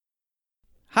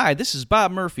Hi, this is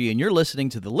Bob Murphy, and you're listening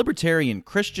to the Libertarian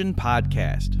Christian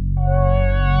Podcast.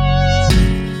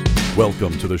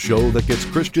 Welcome to the show that gets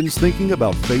Christians thinking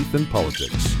about faith and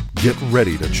politics. Get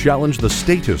ready to challenge the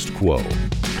status quo,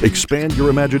 expand your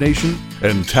imagination,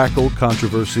 and tackle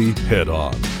controversy head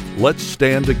on. Let's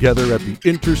stand together at the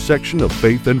intersection of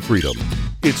faith and freedom.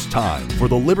 It's time for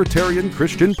the Libertarian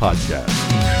Christian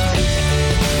Podcast.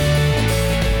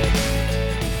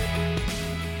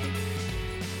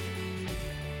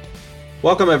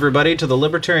 Welcome, everybody, to the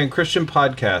Libertarian Christian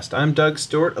Podcast. I'm Doug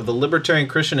Stewart of the Libertarian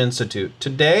Christian Institute.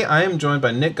 Today, I am joined by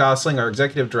Nick Gosling, our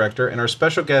executive director, and our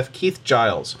special guest, Keith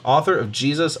Giles, author of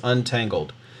Jesus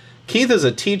Untangled. Keith is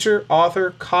a teacher,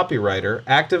 author, copywriter,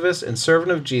 activist, and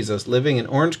servant of Jesus living in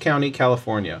Orange County,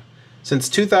 California. Since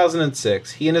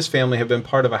 2006, he and his family have been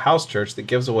part of a house church that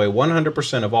gives away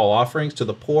 100% of all offerings to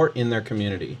the poor in their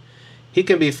community. He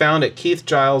can be found at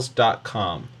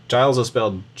keithgiles.com. Giles is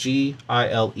spelled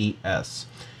Giles.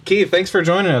 Keith, thanks for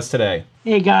joining us today.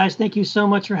 Hey guys, thank you so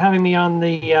much for having me on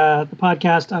the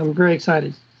podcast. I'm very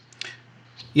excited.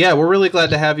 Yeah, we're really glad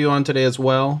to have you on today as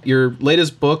well. Your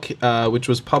latest book, which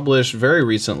was published very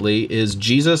recently, is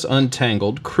Jesus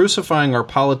Untangled, Crucifying Our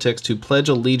Politics to Pledge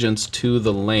Allegiance to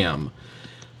the Lamb.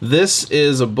 This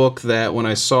is a book that when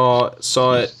I saw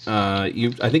it,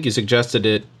 I think you suggested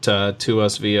it to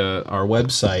us via our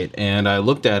website, and I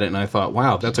looked at it and I thought,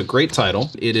 wow, that's a great title.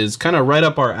 It is kind of right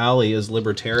up our alley as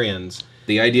libertarians,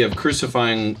 the idea of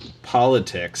crucifying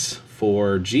politics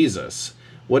for Jesus.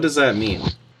 What does that mean?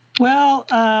 Well,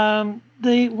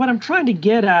 what I'm trying to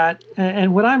get at,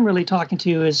 and what I'm really talking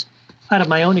to is out of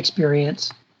my own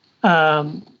experience,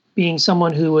 being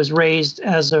someone who was raised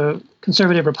as a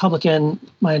conservative Republican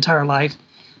my entire life,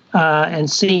 and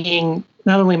seeing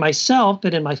not only myself,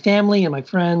 but in my family and my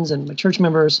friends and my church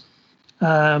members,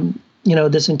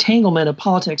 this entanglement of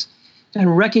politics,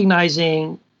 and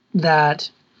recognizing that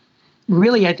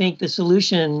really I think the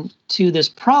solution to this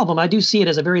problem, I do see it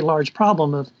as a very large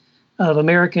problem of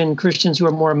American Christians who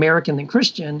are more American than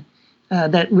Christian,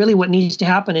 that really what needs to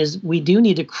happen is we do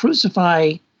need to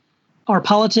crucify our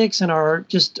politics and our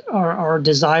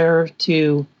desire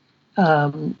to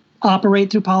operate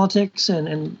through politics,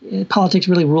 and politics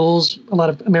really rules a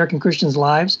lot of American Christians'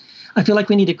 lives. I feel like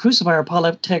we need to crucify our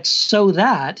politics so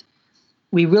that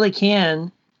we really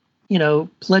can,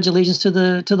 pledge allegiance to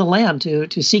the Lamb,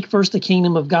 to seek first the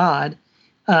kingdom of God,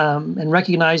 and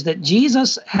recognize that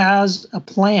Jesus has a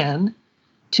plan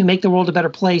to make the world a better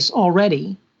place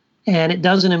already, and it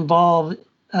doesn't involve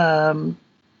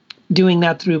doing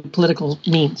that through political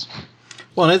means.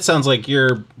 Well, and it sounds like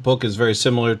your book is very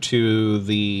similar to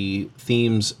the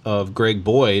themes of Greg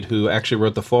Boyd, who actually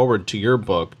wrote the foreword to your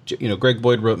book. Greg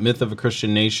Boyd wrote Myth of a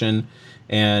Christian Nation,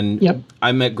 and yep.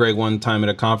 I met Greg one time at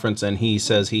a conference, and he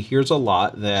says he hears a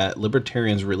lot that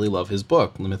libertarians really love his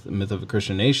book, Myth of a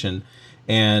Christian Nation.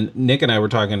 And Nick and I were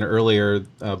talking earlier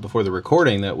before the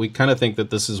recording that we kind of think that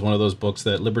this is one of those books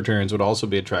that libertarians would also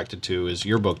be attracted to, is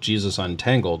your book, Jesus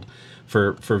Untangled,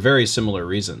 for very similar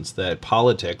reasons, that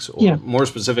politics, or more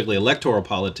specifically electoral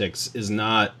politics, is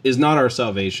not our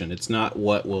salvation. It's not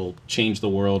what will change the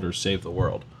world or save the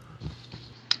world.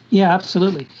 Yeah,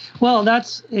 absolutely. Well,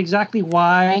 that's exactly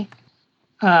why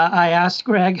I asked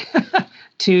Greg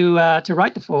to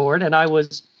write the foreword, and I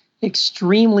was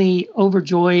extremely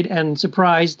overjoyed and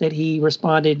surprised that he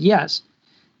responded yes.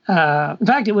 In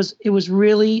fact, it was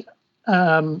really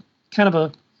kind of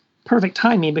a perfect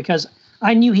timing, because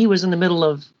I knew he was in the middle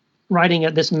of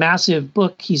writing this massive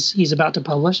book he's about to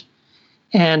publish,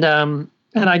 and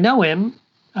I know him.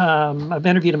 I've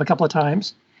interviewed him a couple of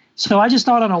times, so I just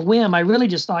thought on a whim. I really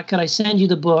just thought, could I send you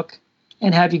the book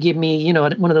and have you give me,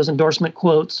 one of those endorsement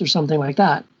quotes or something like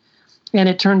that? And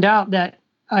it turned out that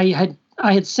I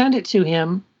had sent it to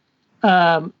him,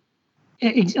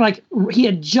 like he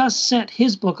had just sent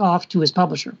his book off to his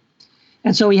publisher.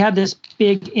 And so he had this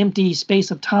big empty space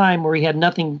of time where he had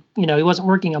nothing, he wasn't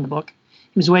working on the book.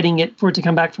 He was waiting for it to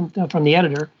come back from the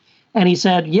editor. And he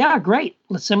said, yeah, great.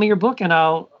 Let's send me your book and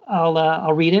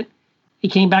I'll read it. He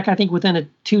came back, I think, within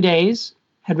 2 days,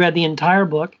 had read the entire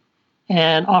book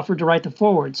and offered to write the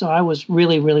foreword. So I was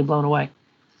really, really blown away.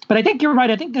 But I think you're right.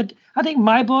 I think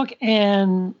my book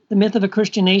and The Myth of a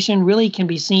Christian Nation really can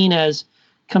be seen as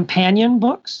companion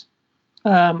books.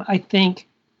 I think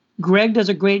Greg does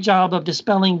a great job of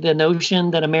dispelling the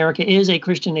notion that America is a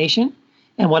Christian nation.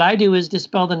 And what I do is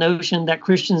dispel the notion that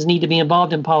Christians need to be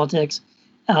involved in politics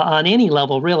on any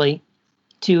level, really,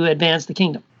 to advance the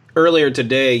kingdom. Earlier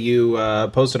today, you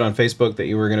posted on Facebook that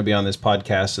you were going to be on this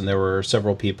podcast, and there were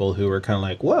several people who were kind of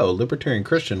like, "Whoa, libertarian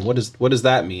Christian, what does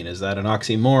that mean? Is that an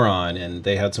oxymoron?" And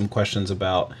they had some questions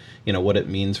about, what it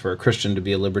means for a Christian to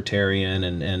be a libertarian,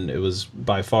 and it was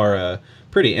by far a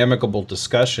pretty amicable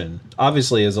discussion.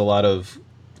 Obviously, there's a lot of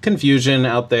confusion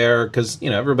out there because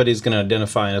everybody's going to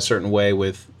identify in a certain way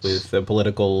with a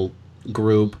political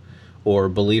group or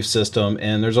belief system,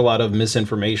 and there's a lot of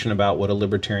misinformation about what a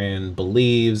libertarian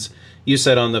believes. You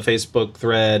said on the Facebook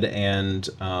thread, and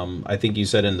I think you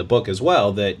said in the book as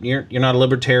well, that you're not a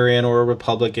libertarian or a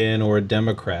Republican or a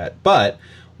Democrat. But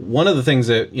one of the things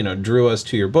that drew us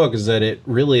to your book is that it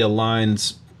really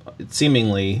aligns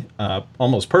seemingly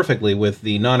almost perfectly with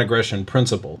the non-aggression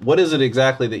principle. What is it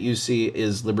exactly that you see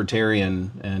is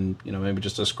libertarian, and maybe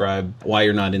just describe why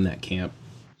you're not in that camp?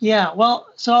 Yeah, well,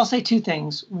 so I'll say two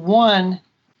things. One,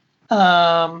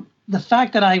 the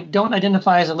fact that I don't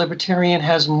identify as a libertarian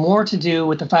has more to do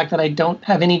with the fact that I don't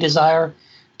have any desire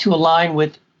to align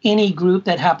with any group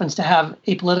that happens to have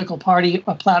a political party,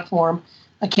 a platform,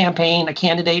 a campaign, a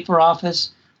candidate for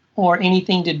office, or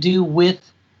anything to do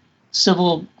with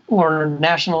civil or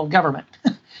national government.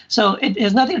 So it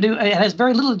has nothing to do, it has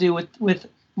very little to do with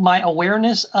my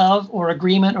awareness of or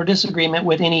agreement or disagreement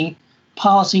with any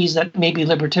policies that may be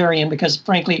libertarian, because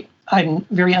frankly, I'm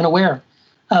very unaware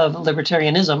of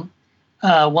libertarianism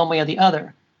one way or the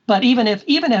other. But even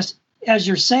as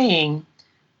you're saying,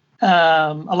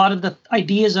 a lot of the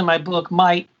ideas in my book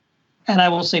might, and I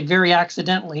will say very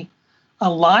accidentally,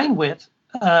 align with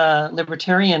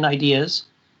libertarian ideas.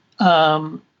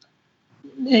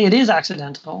 It is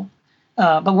accidental,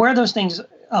 but where those things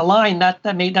align,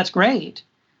 that's great.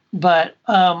 But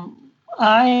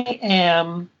I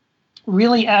am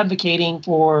really advocating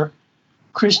for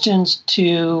Christians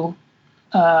to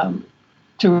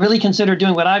really consider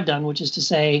doing what I've done, which is to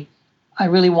say, I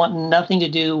really want nothing to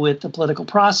do with the political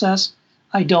process.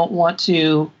 I'm not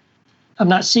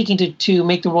seeking to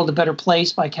make the world a better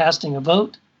place by casting a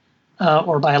vote,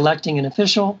 or by electing an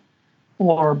official,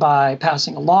 or by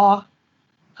passing a law,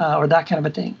 or that kind of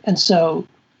a thing. And so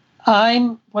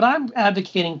what I'm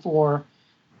advocating for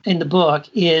in the book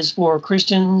is for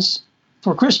Christians,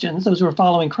 those who are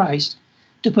following Christ,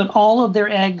 to put all of their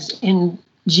eggs in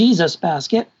Jesus'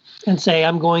 basket and say,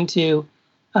 I'm going to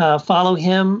follow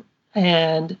him,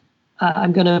 and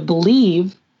I'm going to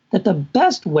believe that the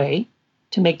best way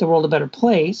to make the world a better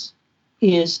place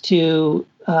is to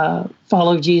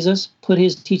follow Jesus, put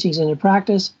his teachings into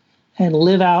practice, and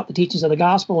live out the teachings of the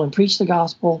gospel and preach the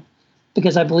gospel,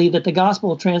 because I believe that the gospel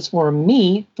will transform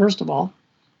me, first of all,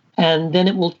 and then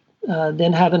it will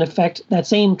then have an effect, that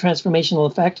same transformational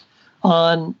effect,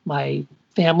 on my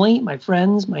family, my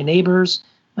friends, my neighbors,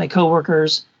 my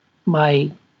coworkers,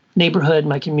 my neighborhood,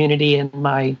 my community, and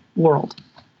my world.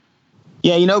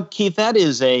 Yeah, Keith, that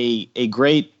is a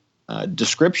great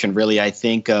description, really, I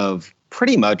think, of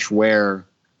pretty much where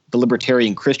the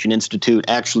Libertarian Christian Institute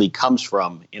actually comes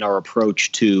from in our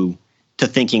approach to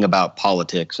thinking about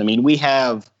politics. I mean, we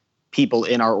have people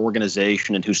in our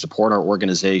organization and who support our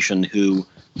organization who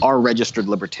are registered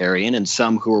Libertarian, and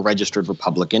some who are registered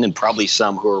Republican, and probably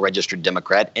some who are registered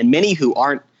Democrat, and many who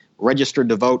aren't registered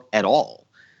to vote at all.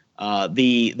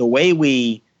 The way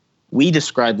we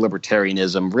describe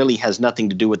libertarianism really has nothing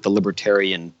to do with the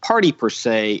Libertarian Party per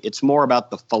se. It's more about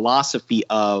the philosophy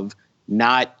of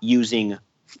not using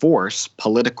force,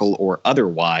 political or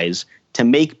otherwise, to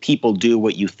make people do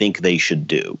what you think they should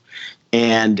do.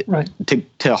 And right.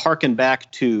 to hearken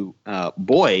back to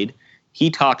Boyd, he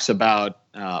talks about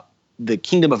the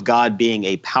kingdom of God being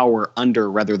a power under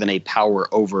rather than a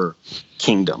power over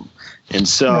kingdom. And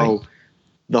so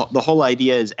right. the whole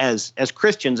idea is, as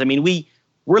Christians, I mean,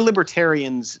 we're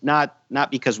libertarians not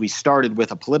because we started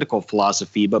with a political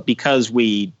philosophy, but because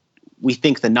we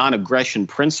think the non-aggression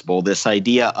principle, this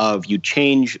idea of you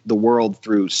change the world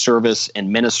through service and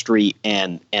ministry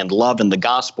and love and the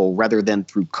gospel rather than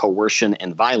through coercion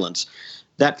and violence,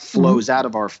 that flows out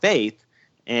of our faith.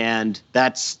 And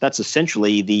that's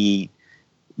essentially the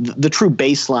true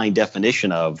baseline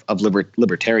definition of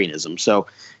libertarianism. So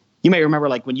you may remember,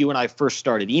 like when you and I first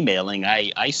started emailing,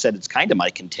 I said it's kind of my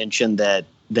contention that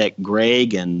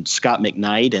Greg and Scott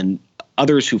McKnight and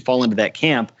others who fall into that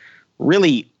camp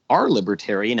really are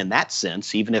libertarian in that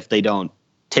sense, even if they don't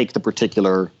take the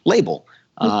particular label.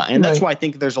 And that's why I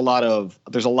think there's a lot of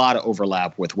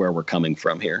overlap with where we're coming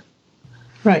from here.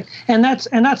 Right. And that's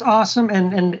awesome.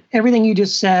 And everything you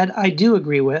just said, I do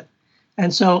agree with.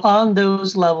 And so on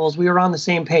those levels, we are on the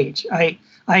same page. I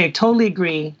totally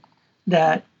agree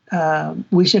that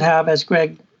we should have, as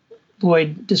Greg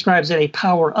Boyd describes it, a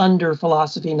power under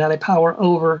philosophy, not a power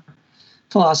over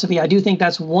philosophy. I do think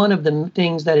that's one of the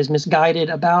things that is misguided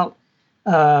about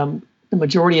the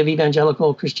majority of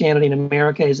evangelical Christianity in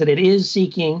America, is that it is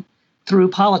seeking through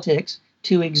politics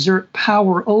to exert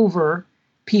power over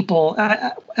people.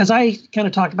 As I kind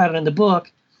of talk about it in the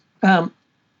book,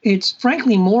 it's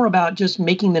frankly more about just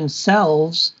making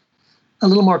themselves a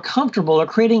little more comfortable, or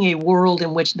creating a world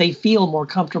in which they feel more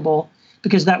comfortable,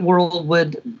 because that world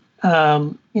would,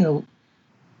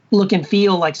 look and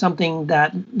feel like something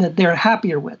that they're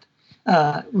happier with.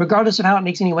 Regardless of how it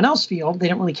makes anyone else feel, they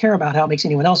don't really care about how it makes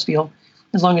anyone else feel,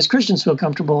 as long as Christians feel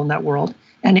comfortable in that world.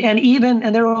 And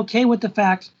they're okay with the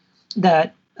fact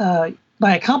that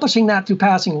by accomplishing that through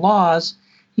passing laws,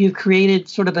 you've created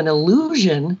sort of an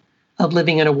illusion of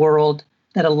living in a world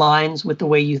that aligns with the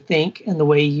way you think and the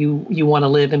way you want to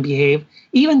live and behave,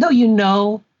 even though you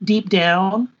know deep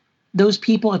down those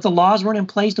people, if the laws weren't in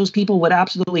place, those people would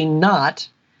absolutely not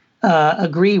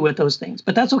agree with those things.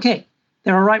 But that's okay.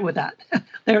 They're all right with that.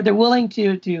 They're willing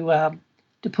to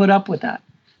put up with that.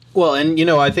 Well, and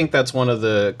I think that's one of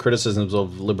the criticisms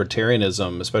of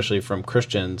libertarianism, especially from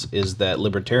Christians, is that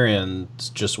libertarians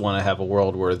just want to have a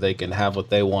world where they can have what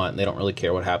they want and they don't really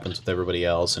care what happens with everybody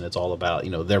else, and it's all about,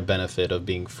 their benefit of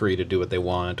being free to do what they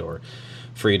want, or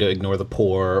free to ignore the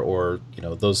poor, or,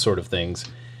 those sort of things.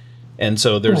 And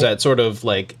so there's that sort of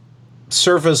like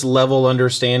surface level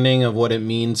understanding of what it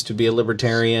means to be a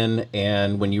libertarian,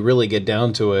 and when you really get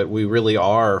down to it, we really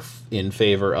are in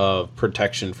favor of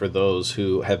protection for those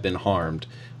who have been harmed,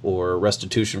 or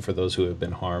restitution for those who have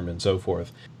been harmed, and so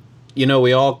forth.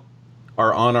 We all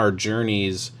are on our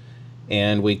journeys,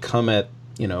 and we come at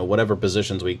whatever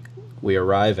positions we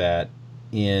arrive at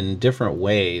in different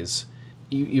ways.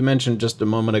 You mentioned just a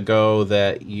moment ago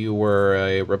that you were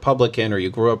a Republican, or you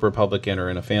grew up Republican, or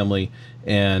in a family,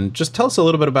 and just tell us a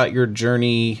little bit about your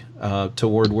journey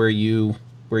toward where you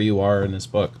are in this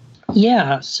book.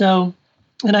 Yeah. So,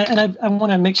 and I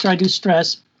want to make sure I do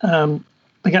stress.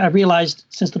 Like I realized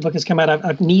since the book has come out,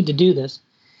 I need to do this,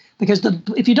 because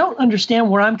if you don't understand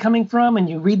where I'm coming from and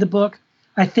you read the book,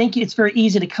 I think it's very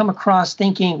easy to come across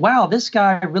thinking, "Wow, this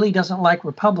guy really doesn't like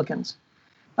Republicans."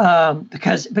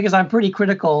 Because I'm pretty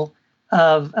critical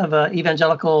of a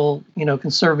evangelical,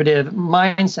 conservative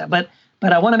mindset.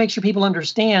 But I want to make sure people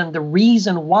understand the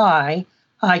reason why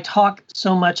I talk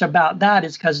so much about that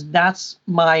is because that's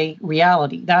my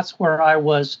reality. That's where I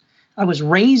was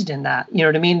raised in that. You know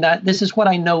what I mean? That this is what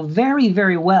I know very,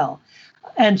 very well.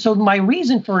 And so my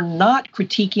reason for not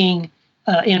critiquing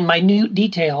in minute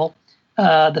detail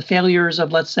the failures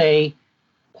of, let's say,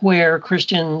 where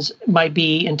Christians might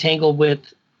be entangled with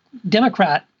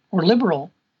Democrat or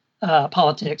liberal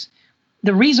politics,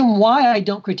 the reason why I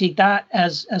don't critique that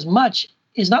as much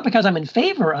is not because I'm in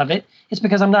favor of it. It's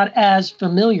because I'm not as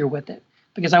familiar with it,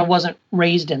 because I wasn't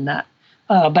raised in that.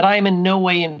 But I am in no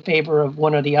way in favor of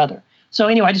one or the other. So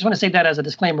anyway, I just want to say that as a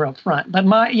disclaimer up front. But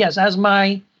as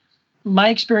my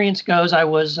experience goes, I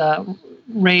was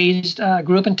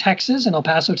grew up in Texas, in El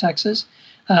Paso, Texas.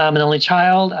 I'm an only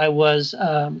child. I was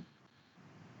a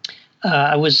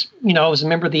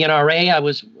member of the NRA. I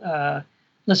was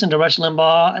listened to Rush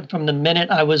Limbaugh from the minute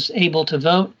I was able to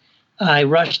vote. I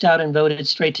rushed out and voted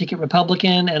straight ticket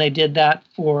Republican, and I did that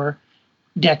for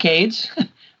decades,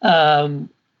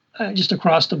 just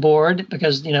across the board,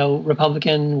 because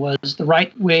Republican was the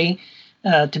right way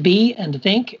to be and to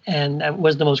think, and that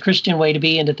was the most Christian way to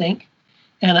be and to think.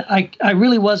 And I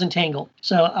really was entangled.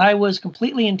 So I was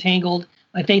completely entangled,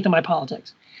 my faith and my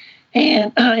politics.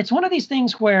 And it's one of these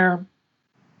things where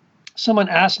someone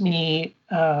asked me,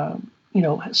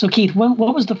 so Keith,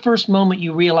 what was the first moment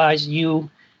you realized you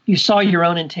saw your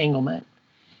own entanglement?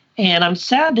 And I'm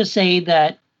sad to say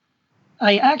that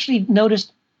I actually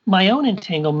noticed my own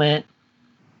entanglement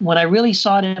when I really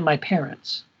saw it in my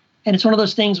parents. And it's one of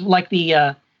those things like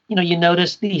the, you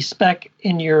notice the speck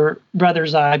in your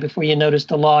brother's eye before you notice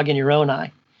the log in your own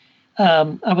eye.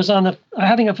 I was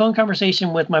having a phone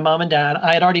conversation with my mom and dad.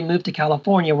 I had already moved to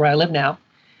California, where I live now.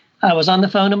 I was on the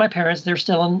phone to my parents. They're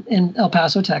still in El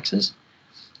Paso, Texas.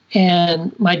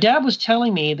 And my dad was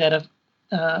telling me that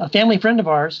a family friend of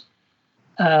ours,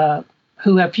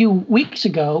 who a few weeks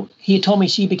ago, he had told me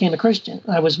she became a Christian.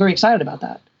 I was very excited about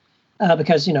that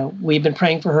because, we've been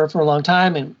praying for her for a long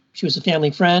time, and she was a family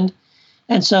friend.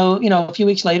 And so, a few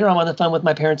weeks later, I'm on the phone with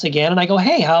my parents again, and I go,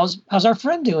 "Hey, how's our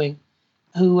friend doing?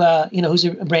 Who's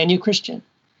a brand new Christian?"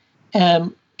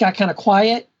 And got kind of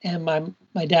quiet, and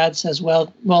my dad says,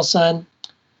 well, son,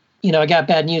 I got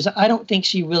bad news. I don't think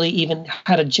she really even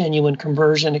had a genuine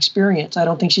conversion experience. I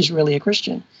don't think she's really a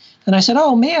Christian. And I said,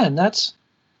 "Oh man, that's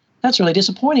really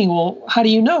disappointing. Well, how do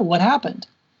you know? What happened?"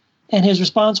 And his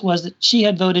response was that she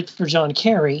had voted for John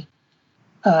Kerry,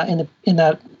 in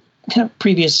that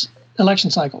previous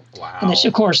election cycle. Wow. And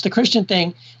of course, the Christian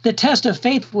thing, the test of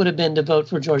faith would have been to vote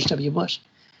for George W. Bush.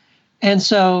 And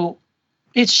so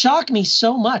it shocked me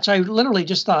so much. I literally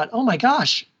just thought, oh my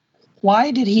gosh,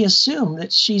 why did he assume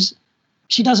that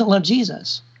she doesn't love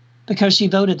Jesus because she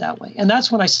voted that way? And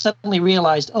that's when I suddenly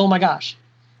realized, oh my gosh,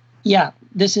 yeah,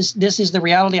 this is the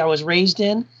reality I was raised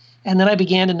in. And then I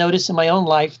began to notice in my own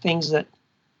life things that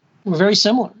were very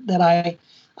similar, that I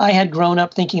had grown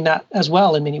up thinking that as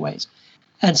well in many ways.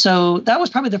 And so that was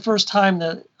probably the first time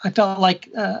that I felt like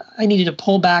I needed to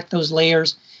pull back those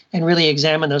layers and really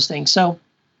examine those things. So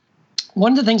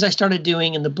one of the things I started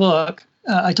doing in the book,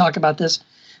 I talk about this,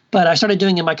 but I started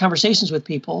doing in my conversations with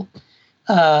people,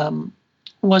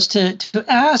 was to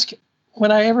ask,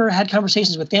 when I ever had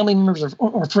conversations with family members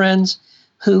or friends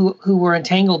who were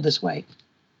entangled this way,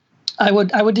 I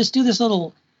would just do this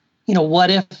little, what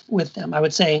if with them. I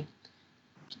would say,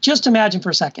 just imagine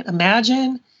for a second.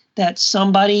 Imagine that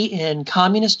somebody in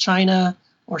communist China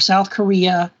or South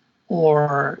Korea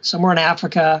or somewhere in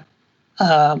Africa,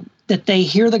 that they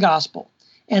hear the gospel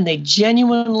and they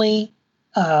genuinely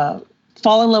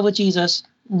fall in love with Jesus,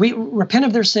 repent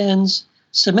of their sins,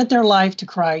 submit their life to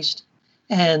Christ,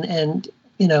 and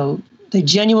they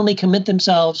genuinely commit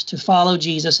themselves to follow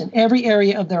Jesus in every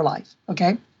area of their life.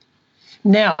 Okay.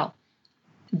 Now,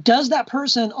 does that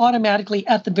person automatically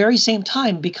at the very same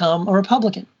time become a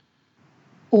Republican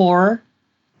or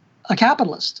a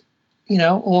capitalist,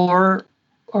 or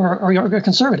a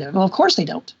conservative? Well, of course they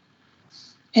don't.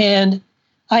 And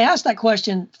I asked that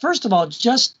question, first of all,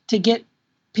 just to get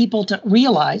people to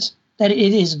realize that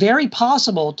it is very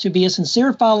possible to be a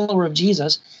sincere follower of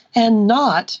Jesus and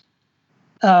not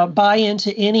buy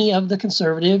into any of the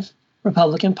conservative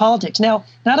Republican politics. Now,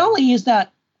 not only is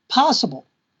that possible,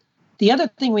 the other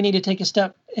thing we need to take a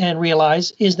step and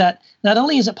realize is that not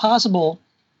only is it possible,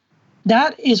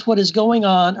 that is what is going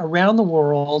on around the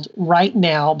world right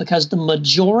now, because the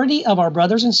majority of our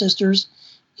brothers and sisters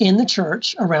in the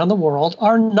church around the world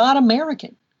are not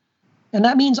American. And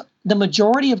that means the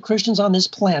majority of Christians on this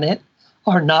planet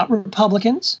are not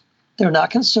Republicans, they're not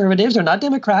conservatives, they're not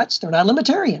Democrats, they're not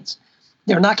libertarians,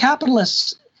 they're not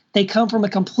capitalists. They come from a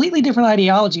completely different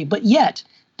ideology, but yet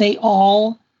they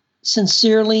all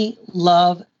sincerely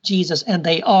love Jesus, and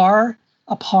they are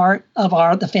a part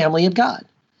of the family of God.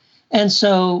 And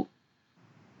so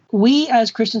we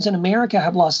as Christians in America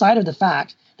have lost sight of the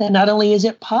fact that not only is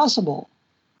it possible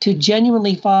to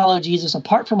genuinely follow Jesus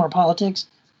apart from our politics,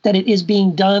 that it is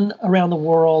being done around the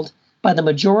world by the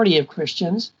majority of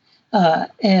Christians.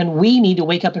 And we need to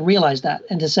wake up and realize that,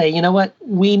 and to say, you know what,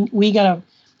 we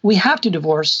have to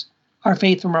divorce our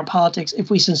faith from our politics if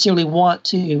we sincerely want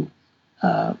to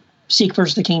seek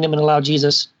first the kingdom and allow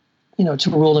Jesus, to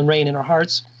rule and reign in our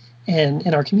hearts and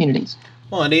in our communities.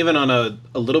 Well, and even on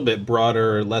a little bit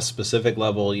broader, less specific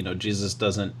level, Jesus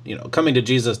doesn't, coming to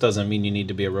Jesus doesn't mean you need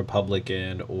to be a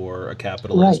Republican or a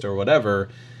capitalist or whatever.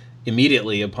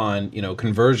 Immediately upon,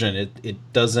 conversion,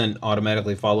 it doesn't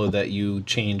automatically follow that you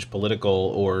change political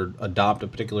or adopt a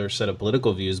particular set of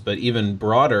political views. But even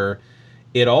broader,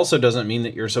 it also doesn't mean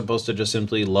that you're supposed to just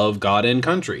simply love God and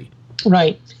country.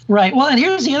 Right. Well, and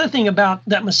here's the other thing about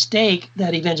that mistake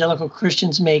that evangelical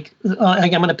Christians make. I'm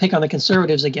going to pick on the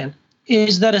conservatives again.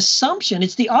 Is that assumption?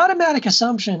 It's the automatic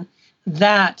assumption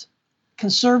that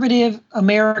conservative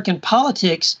American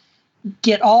politics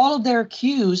get all of their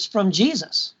cues from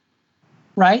Jesus,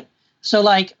 right? So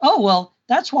like, oh, well,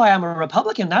 that's why I'm a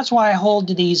Republican. That's why I hold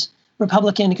to these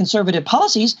Republican conservative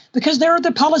policies, because they're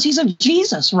the policies of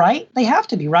Jesus, right? They have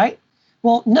to be, right?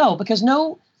 Well, no, because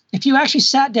if you actually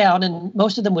sat down, and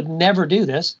most of them would never do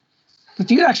this, if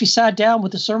you actually sat down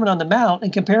with the Sermon on the Mount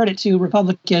and compared it to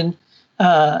Republican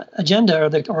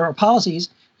agenda or policies,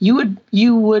 you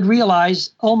would realize,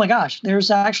 oh my gosh,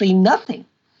 there's actually nothing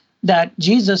that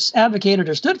Jesus advocated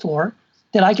or stood for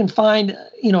that I can find,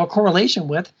 a correlation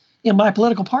with in my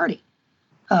political party.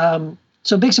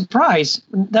 So big surprise.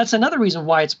 That's another reason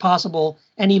why it's possible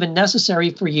and even necessary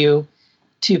for you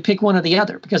to pick one or the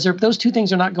other, because those two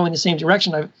things are not going the same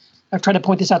direction. I've tried to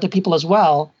point this out to people as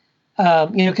well,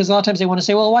 because a lot of times they want to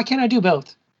say, well, why can't I do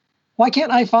both? Why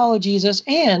can't I follow Jesus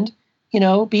and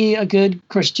be a good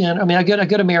Christian? I mean, a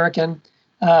good American,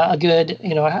 be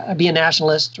a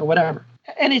nationalist or whatever.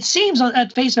 And it seems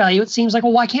at face value, it seems like,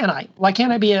 well, why can't I? Why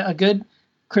can't I be a good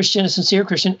Christian, a sincere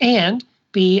Christian, and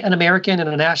be an American and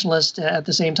a nationalist at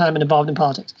the same time and involved in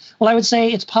politics? Well, I would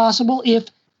say it's possible if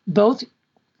both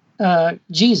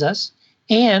Jesus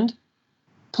and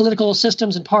political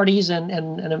systems and parties and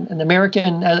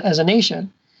American as a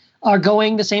nation are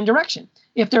going the same direction.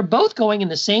 If they're both going in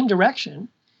the same direction,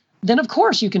 then of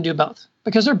course you can do both,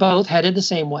 because they're both headed the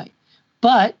same way.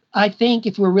 But I think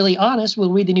if we're really honest,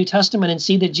 we'll read the New Testament and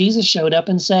see that Jesus showed up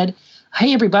and said,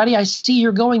 hey, everybody, I see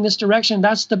you're going this direction.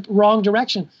 That's the wrong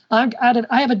direction. I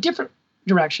have a different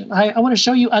direction. I want to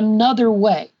show you another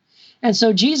way. And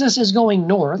so Jesus is going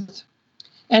north,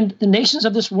 and the nations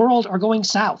of this world are going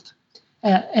south.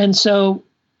 And so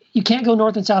you can't go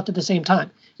north and south at the same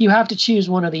time. You have to choose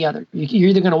one or the other. You're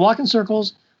either going to walk in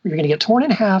circles or you're going to get torn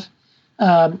in half.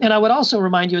 And I would also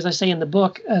remind you, as I say in the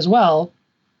book as well,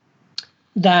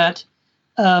 that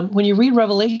when you read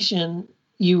Revelation,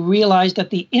 you realize that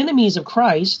the enemies of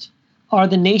Christ are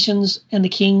the nations and the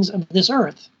kings of this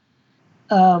earth.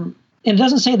 And it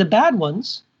doesn't say the bad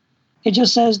ones. It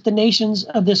just says the nations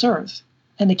of this earth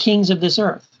and the kings of this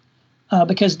earth,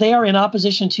 because they are in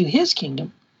opposition to his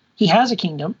kingdom. He has a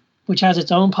kingdom which has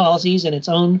its own policies and its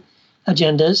own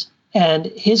agendas, and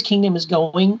his kingdom is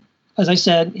going, as I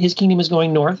said, his kingdom is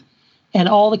going north, and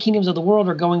all the kingdoms of the world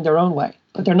are going their own way,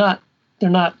 but they're not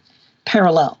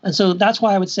parallel. And so that's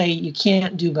why I would say you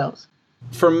can't do both.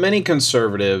 For many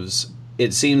conservatives,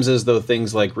 it seems as though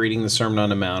things like reading the Sermon on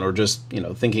the Mount, or just,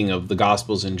 thinking of the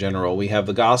Gospels in general, we have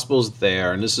the Gospels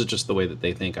there, and this is just the way that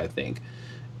they think, I think,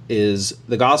 is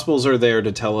the Gospels are there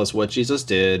to tell us what Jesus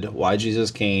did, why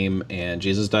Jesus came, and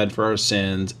Jesus died for our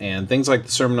sins, and things like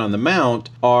the Sermon on the Mount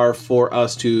are for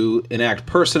us to enact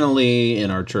personally in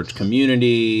our church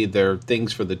community. They're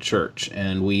things for the church,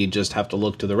 and we just have to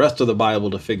look to the rest of the Bible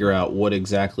to figure out what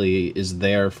exactly is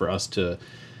there for us to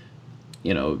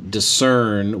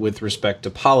discern with respect to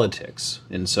politics.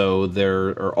 And so there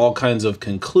are all kinds of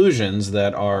conclusions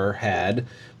that are had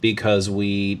because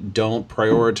we don't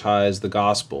prioritize the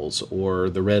Gospels or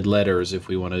the red letters, if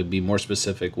we want to be more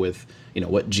specific with,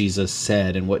 what Jesus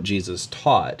said and what Jesus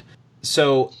taught.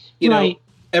 So, right.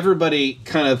 Everybody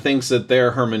kind of thinks that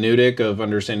their hermeneutic of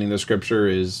understanding the Scripture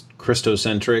is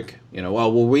Christocentric.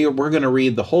 We're going to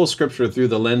read the whole Scripture through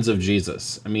the lens of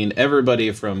Jesus. I mean, everybody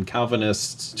from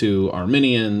Calvinists to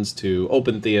Arminians to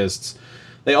open theists,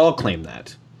 they all claim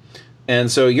that. And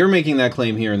so you're making that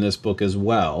claim here in this book as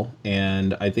well,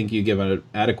 and I think you give an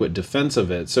adequate defense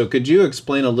of it. So could you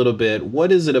explain a little bit,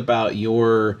 what is it about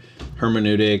your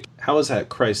hermeneutic? How is that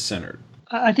Christ-centered?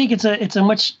 I think it's a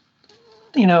much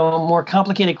more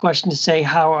complicated question to say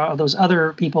how are those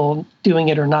other people doing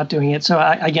it or not doing it. So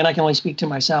I can only speak to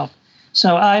myself.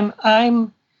 So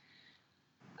I'm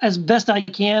as best I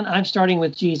can, I'm starting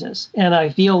with Jesus. And I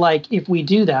feel like if we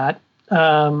do that,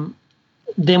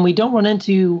 then we don't run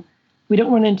into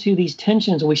these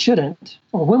tensions, or we shouldn't.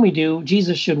 Or when we do,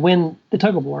 Jesus should win the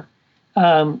tug of war.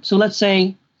 So let's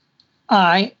say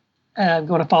I am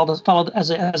going to follow as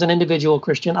an individual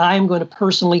Christian. I am going to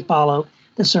personally follow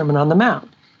the Sermon on the Mount.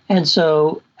 And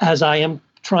so as I am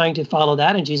trying to follow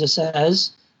that, and Jesus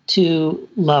says to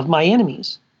love my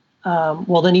enemies,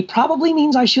 well, then he probably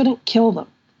means I shouldn't kill them,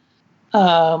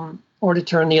 or to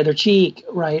turn the other cheek,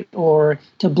 right? Or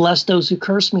to bless those who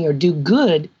curse me, or do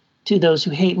good to those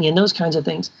who hate me, and those kinds of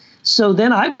things. So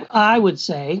then I would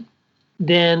say,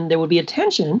 then there would be a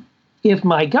tension if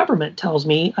my government tells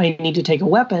me I need to take a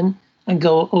weapon and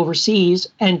go overseas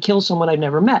and kill someone I've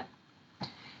never met.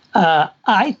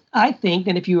 I think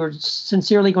that if you are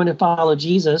sincerely going to follow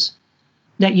Jesus,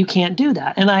 that you can't do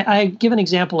that. And I give an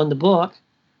example in the book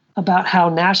about how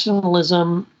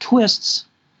nationalism twists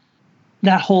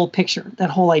that whole picture, that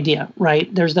whole idea,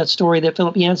 right? There's that story that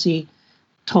Philip Yancey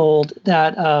told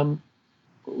that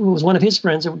was one of his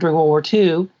friends during World War II,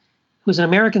 who was an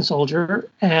American soldier,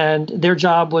 and their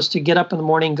job was to get up in the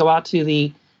morning, go out to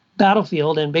the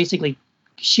battlefield, and basically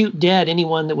shoot dead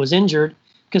anyone that was injured,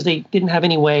 because they didn't have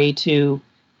any way to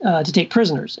take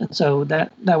prisoners. And so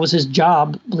that was his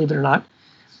job, believe it or not.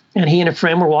 And he and a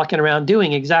friend were walking around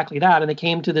doing exactly that. And they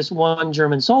came to this one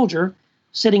German soldier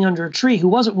sitting under a tree who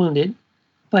wasn't wounded,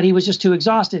 but he was just too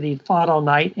exhausted. He'd fought all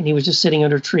night, and he was just sitting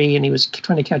under a tree, and he was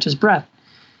trying to catch his breath.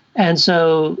 And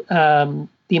so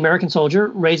the American soldier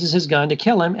raises his gun to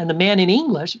kill him. And the man in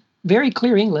English, very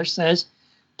clear English, says,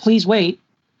 "Please wait,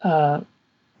 let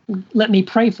me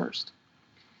pray first."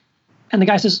 And the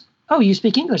guy says, "Oh, you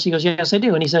speak English?" He goes, "Yes, I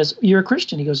do." And he says, "You're a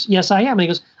Christian?" He goes, "Yes, I am." And he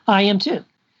goes, "I am too."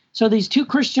 So these two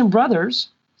Christian brothers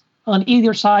on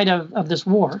either side of this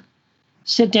war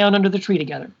sit down under the tree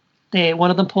together. One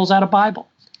of them pulls out a Bible.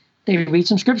 They read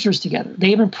some scriptures together. They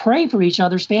even pray for each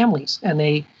other's families. And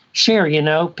they share,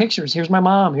 pictures. Here's my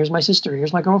mom. Here's my sister.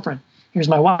 Here's my girlfriend. Here's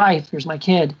my wife. Here's my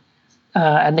kid.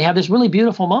 And they have this really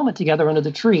beautiful moment together under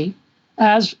the tree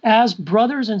as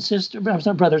brothers and sisters.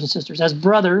 Not brothers and sisters. As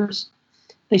brothers,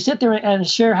 they sit there and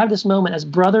have this moment as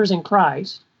brothers in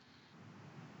Christ.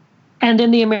 And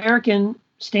then the American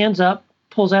stands up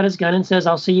pulls out his gun and says,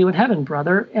 "I'll see you in heaven,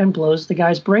 brother," and blows the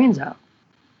guy's brains out.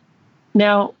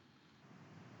 Now,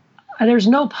 there's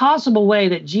no possible way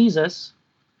that Jesus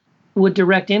would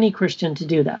direct any Christian to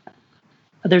do that.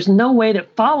 There's no way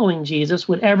that following Jesus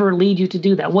would ever lead you to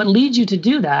do that. What leads you to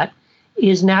do that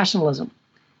is nationalism.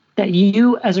 That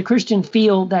you, as a Christian,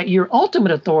 feel that your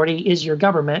ultimate authority is your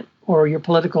government or your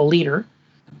political leader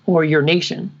or your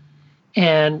nation.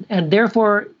 And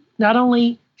therefore, not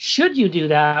only should you do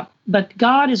that, but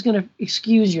God is going to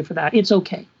excuse you for that. It's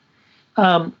okay.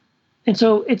 And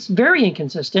so it's very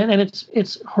inconsistent, and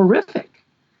it's horrific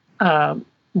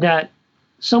that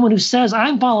someone who says,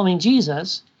 "I'm following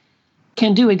Jesus,"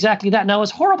 can do exactly that. Now,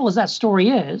 as horrible as that story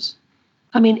is,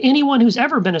 I mean, anyone who's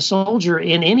ever been a soldier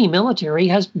in any military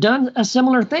has done a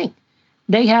similar thing.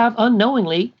 They have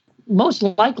unknowingly, most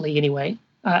likely anyway,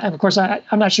 and of course,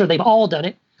 I'm not sure they've all done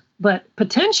it, but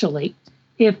potentially,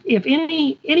 if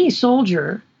any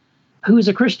soldier who is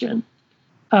a Christian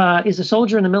is a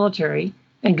soldier in the military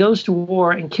and goes to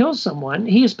war and kills someone,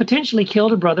 he has potentially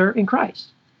killed a brother in Christ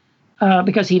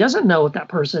because he doesn't know if that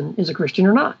person is a Christian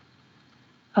or not.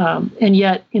 And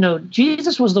yet,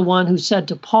 Jesus was the one who said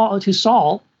to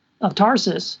Saul of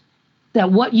Tarsus,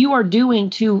 that what you are doing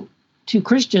to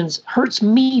Christians hurts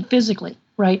me physically,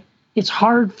 right? It's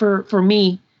hard for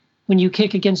me when you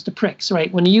kick against the pricks,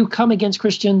 right? When you come against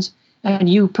Christians and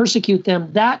you persecute them,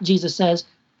 that, Jesus says,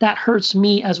 that hurts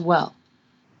me as well.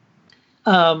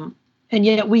 And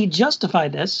yet we justify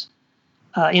this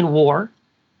in war,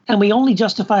 and we only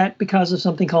justify it because of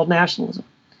something called nationalism,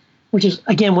 which is,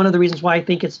 again, one of the reasons why I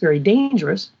think it's very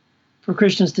dangerous for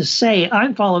Christians to say,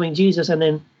 "I'm following Jesus," and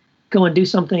then go and do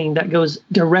something that goes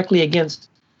directly against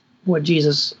what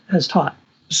Jesus has taught.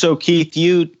 So, Keith,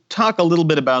 you talk a little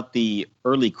bit about the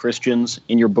early Christians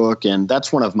in your book, and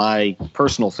that's one of my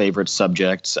personal favorite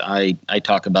subjects. I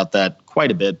talk about that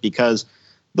quite a bit because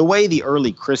the way the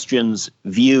early Christians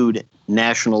viewed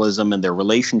nationalism and their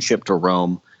relationship to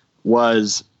Rome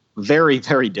was very,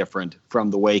 very different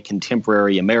from the way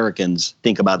contemporary Americans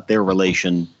think about their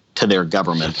relation to their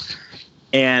government.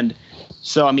 And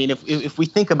so, I mean, if we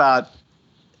think about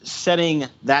setting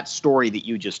that story that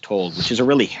you just told, which is a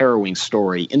really harrowing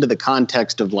story, into the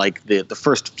context of like the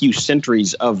first few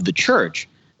centuries of the church,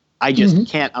 I just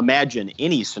can't imagine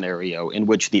any scenario in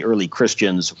which the early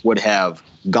Christians would have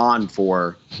gone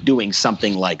for doing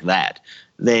something like that.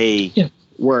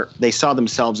 They saw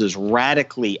themselves as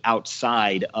radically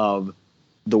outside of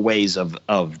the ways of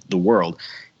the world.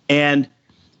 And,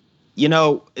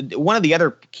 one of the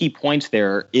other key points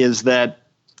there is that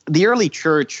the early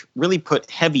church really put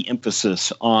heavy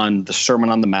emphasis on the Sermon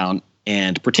on the Mount,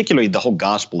 and particularly the whole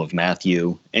Gospel of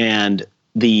Matthew and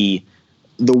the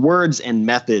words and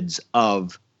methods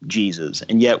of Jesus.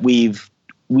 And yet we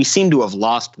seem to have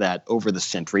lost that over the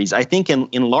centuries, I think in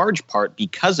large part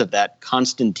because of that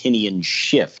Constantinian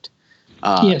shift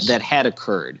that had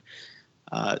occurred.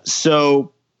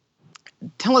 So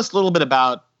tell us a little bit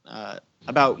about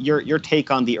your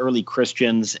take on the early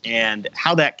Christians and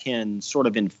how that can sort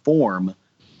of inform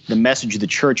the message the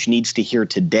church needs to hear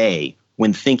today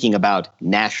when thinking about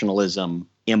nationalism,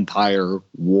 empire,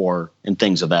 war, and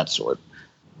things of that sort.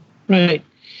 Right.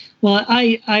 Well,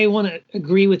 I want to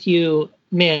agree with you,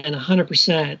 man,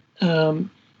 100%.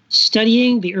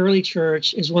 Studying the early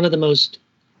church is one of the most,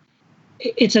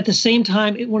 it's at the same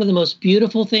time one of the most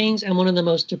beautiful things and one of the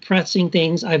most depressing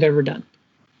things I've ever done.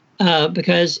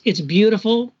 Because it's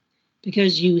beautiful,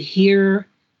 because you hear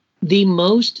the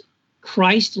most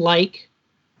Christ-like,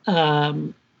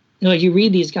 you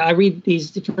read these guys, I read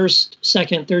these the first,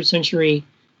 second, third century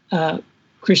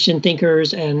Christian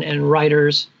thinkers and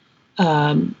writers,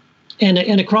 and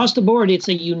across the board, it's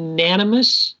a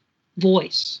unanimous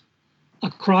voice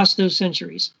across those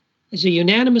centuries. It's a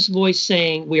unanimous voice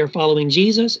saying we are following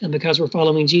Jesus, and because we're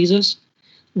following Jesus,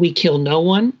 we kill no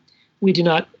one, we do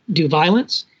not do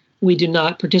violence, we do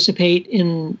not participate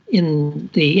in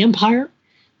the empire,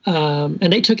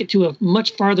 and they took it to a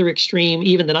much farther extreme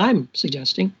even than I'm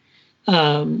suggesting,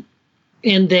 and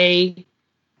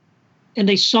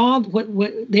they saw what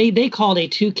they called a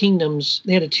two kingdoms.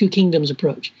 They had a two kingdoms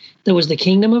approach. There was the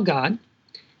kingdom of God,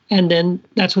 and then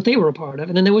that's what they were a part of,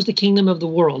 and then there was the kingdom of the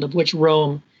world, of which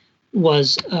Rome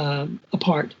was a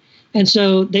part. And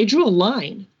so they drew a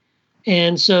line.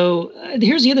 And so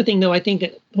here's the other thing, though. I think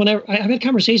that whenever I've had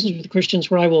conversations with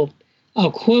Christians where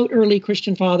I'll quote early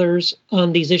Christian fathers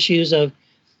on these issues of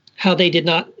how they did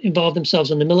not involve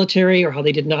themselves in the military or how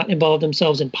they did not involve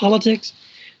themselves in politics,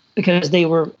 because they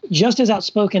were just as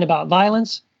outspoken about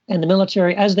violence and the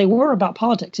military as they were about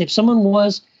politics. If someone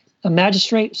was a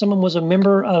magistrate, someone was a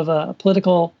member of a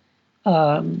political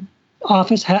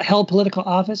office, held political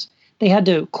office, they had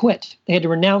to quit. They had to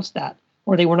renounce that,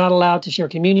 or they were not allowed to share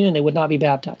communion and they would not be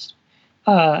baptized.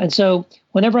 And so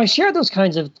whenever I share those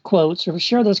kinds of quotes or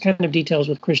share those kind of details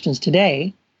with Christians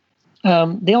today,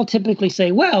 they'll typically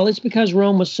say, well, it's because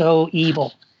Rome was so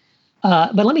evil.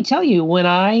 But let me tell you, when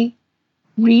I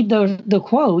read the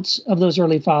quotes of those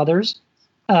early fathers,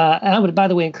 and I would, by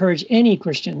the way, encourage any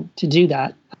Christian to do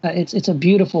that. It's a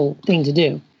beautiful thing to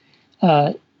do.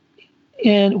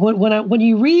 And when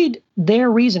you read their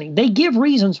reasoning, they give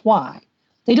reasons why.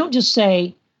 They don't just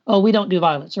say, oh, we don't do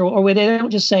violence, or they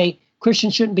don't just say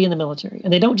Christians shouldn't be in the military,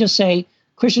 and they don't just say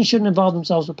Christians shouldn't involve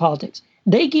themselves with politics.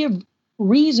 They give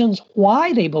reasons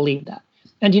why they believe that.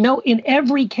 And in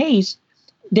every case,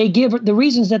 they give the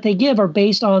reasons that they give are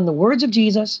based on the words of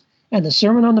Jesus and the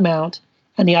Sermon on the Mount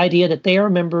and the idea that they are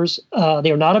members,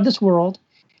 they are not of this world,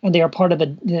 and they are part of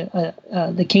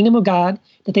the kingdom of God,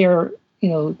 that they are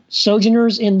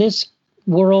sojourners in this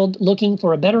world looking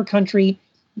for a better country,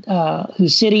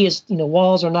 whose city is,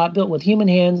 walls are not built with human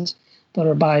hands, but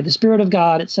are by the Spirit of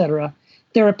God, etc.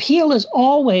 Their appeal is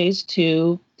always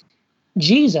to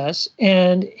Jesus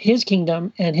and his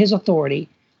kingdom and his authority,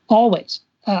 always.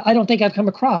 I don't think I've come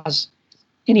across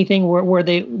anything where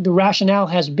the rationale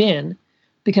has been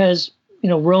because,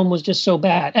 Rome was just so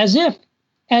bad. As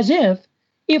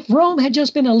if Rome had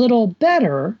just been a little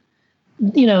better,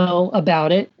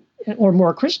 about it, or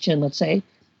more Christian, let's say,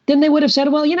 then they would have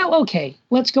said, well, okay,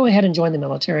 let's go ahead and join the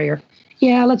military, or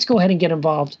yeah, let's go ahead and get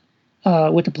involved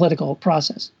with the political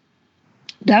process.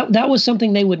 That was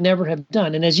something they would never have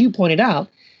done. And as you pointed out,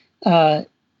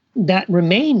 that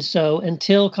remained so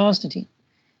until Constantine.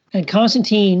 And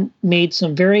Constantine made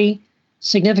some very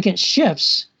significant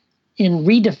shifts in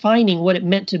redefining what it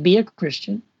meant to be a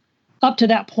Christian. Up to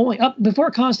that point, up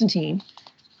before Constantine,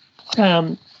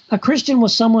 a Christian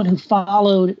was someone who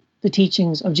followed the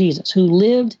teachings of Jesus, who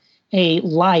lived a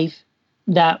life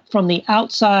that from the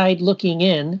outside looking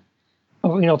in,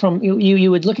 or, from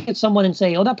you would look at someone and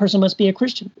say, oh, that person must be a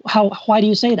Christian. Why do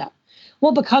you say that?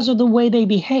 Well, because of the way they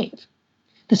behave.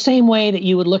 The same way that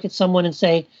you would look at someone and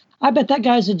say, I bet that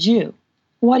guy's a Jew.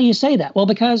 Why do you say that? Well,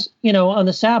 because, on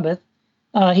the Sabbath,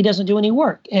 he doesn't do any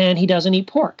work and he doesn't eat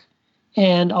pork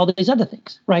and all these other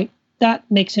things, right? That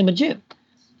makes him a Jew.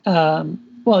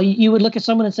 Well, you would look at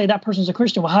someone and say that person's a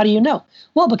Christian. Well, how do you know?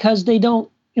 Well, because they don't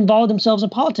involve themselves in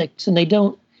politics and they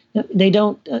don't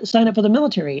sign up for the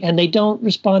military and they don't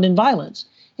respond in violence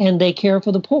and they care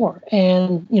for the poor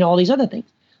and, all these other things.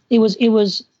 It was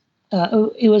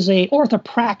a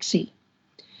orthopraxy.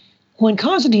 When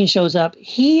Constantine shows up,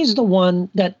 he's the one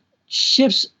that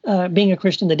shifts being a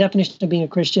Christian, the definition of being a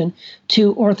Christian,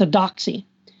 to orthodoxy.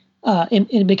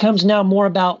 It becomes now more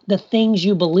about the things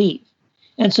you believe.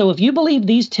 And so if you believe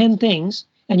these 10 things,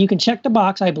 and you can check the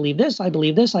box, I believe this, I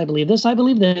believe this, I believe this, I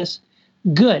believe this,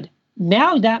 good.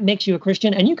 Now that makes you a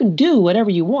Christian, and you can do whatever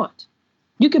you want.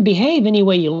 You can behave any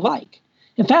way you like.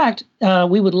 In fact,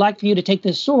 we would like for you to take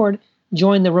this sword,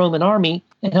 join the Roman army,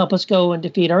 and help us go and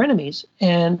defeat our enemies.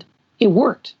 And it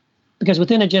worked, because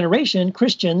within a generation,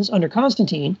 Christians under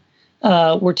Constantine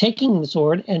were taking the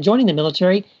sword and joining the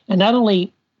military, and not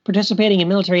only participating in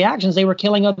military actions, they were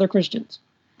killing other Christians.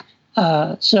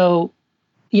 So,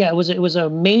 yeah, it was a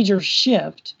major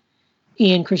shift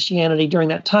in Christianity during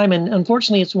that time, and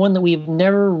unfortunately, it's one that we've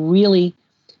never really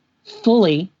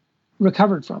fully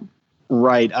recovered from.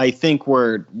 Right. I think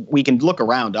we can look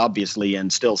around, obviously,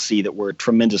 and still see that we're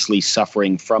tremendously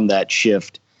suffering from that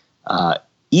shift.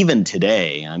 Even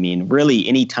today, I mean, really,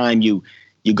 anytime you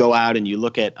go out and you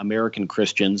look at American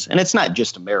Christians, and it's not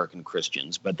just American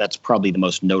Christians, but that's probably the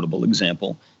most notable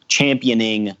example,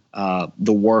 championing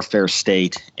the warfare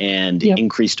state and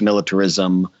increased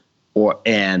militarism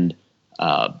and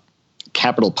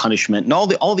capital punishment and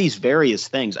all these various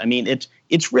things. I mean,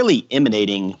 it's really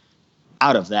emanating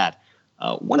out of that.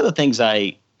 One of the things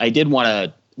I did want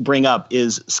to bring up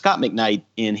is Scott McKnight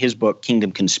in his book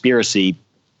Kingdom Conspiracy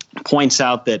points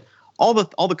out that all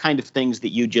the kind of things that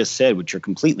you just said, which are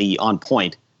completely on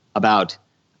point about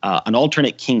an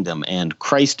alternate kingdom and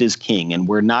Christ is king and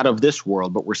we're not of this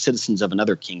world, but we're citizens of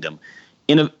another kingdom.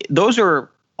 Those are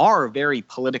very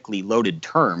politically loaded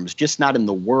terms, just not in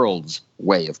the world's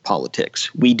way of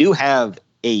politics. We do have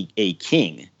a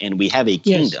king and we have a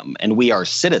kingdom and we are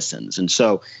citizens. And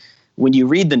so when you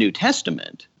read the New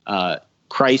Testament,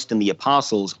 Christ and the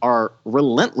apostles are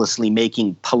relentlessly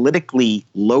making politically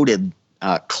loaded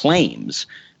claims,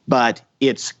 but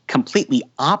it's completely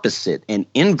opposite and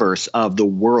inverse of the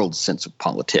world's sense of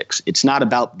politics. It's not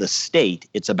about the state.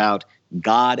 It's about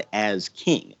God as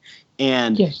king.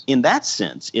 And in that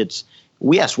sense, it's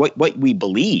what we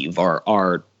believe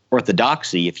are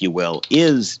orthodoxy, if you will,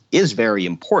 is very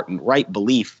important. Right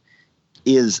belief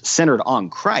is centered on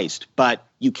Christ, but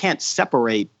you can't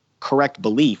separate correct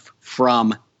belief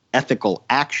from ethical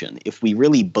action. If we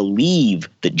really believe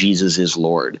that Jesus is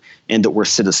Lord and that we're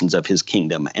citizens of his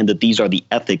kingdom and that these are the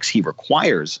ethics he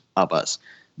requires of us,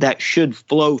 that should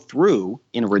flow through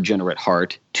in a regenerate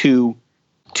heart to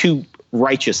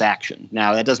righteous action.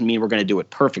 Now, that doesn't mean we're going to do it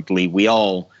perfectly. We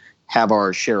all have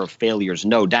our share of failures,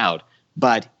 no doubt,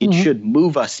 but it should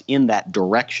move us in that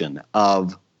direction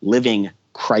of living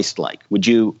Christ-like. Would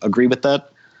you agree with that?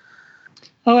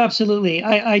 Oh, absolutely.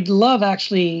 I love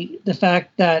actually the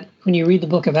fact that when you read the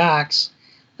book of Acts,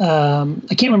 I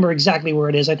can't remember exactly where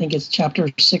it is. I think it's chapter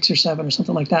 6 or 7 or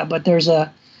something like that. But there's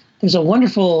a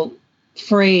wonderful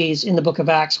phrase in the book of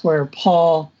Acts where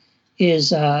Paul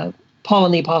and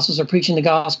the apostles are preaching the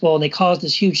gospel, and they cause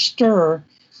this huge stir.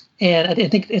 And I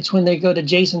think it's when they go to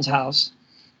Jason's house,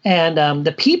 and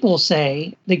the people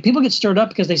get stirred up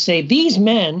because they say, these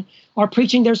men are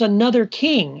preaching there's another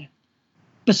king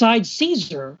besides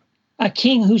Caesar, a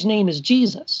king whose name is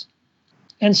Jesus.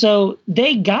 And so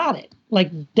they got it.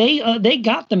 Like they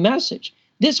got the message.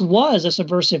 This was a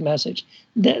subversive message.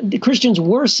 The Christians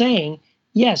were saying,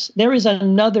 yes, there is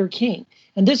another king.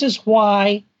 And this is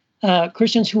why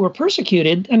Christians who were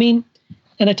persecuted, and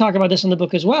I talk about this in the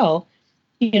book as well,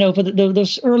 for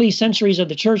those early centuries of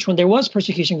the church when there was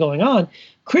persecution going on,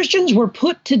 Christians were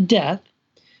put to death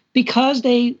because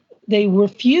they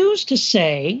refused to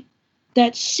say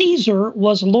that Caesar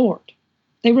was Lord.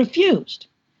 They refused.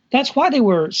 That's why they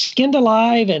were skinned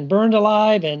alive and burned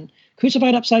alive and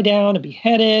crucified upside down and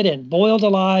beheaded and boiled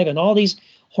alive, and all these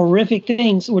horrific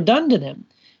things were done to them.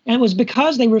 And it was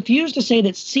because they refused to say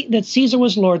that Caesar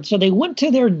was Lord. So they went to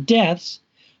their deaths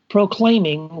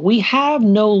proclaiming, we have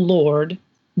no Lord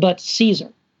but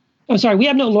Caesar. I'm sorry, we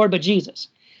have no Lord but Jesus.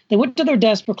 They went to their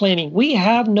deaths proclaiming, we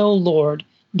have no Lord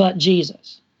but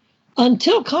Jesus.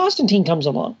 Until Constantine comes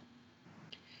along.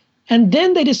 And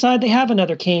then they decide they have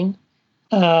another king,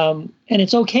 and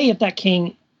it's okay if that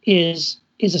king is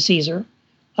a Caesar.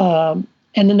 And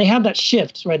then they have that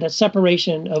shift, right? That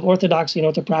separation of orthodoxy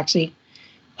and orthopraxy.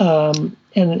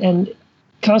 And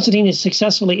Constantine is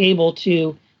successfully able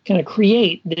to kind of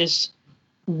create this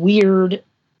weird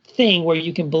thing where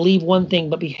you can believe one thing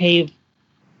but behave,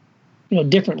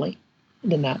 differently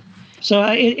than that. So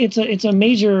it's a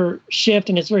major shift,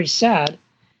 and it's very sad.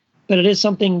 But it is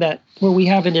something where we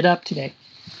have ended up today.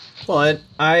 Well,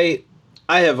 I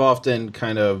have often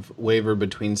kind of wavered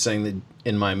between saying that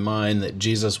in my mind that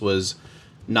Jesus was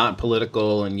not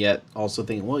political, and yet also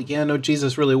thinking, well, yeah, no,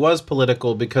 Jesus really was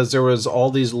political, because there was all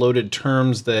these loaded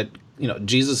terms that,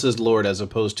 Jesus is Lord as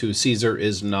opposed to Caesar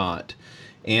is not.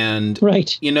 And,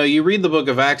 right. You read the book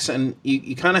of Acts and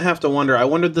you kind of have to wonder, I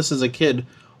wondered this as a kid,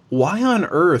 why on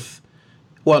earth,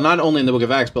 well, not only in the book of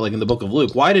Acts, but like in the book of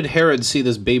Luke, why did Herod see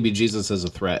this baby Jesus as a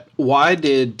threat? Why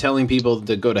did telling people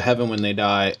to go to heaven when they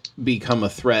die become a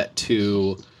threat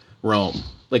to Rome?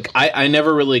 Like, I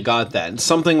never really got that. And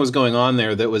something was going on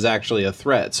there that was actually a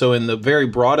threat. So in the very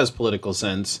broadest political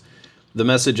sense, the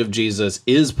message of Jesus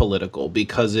is political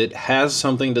because it has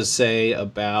something to say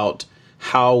about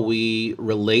how we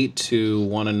relate to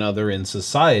one another in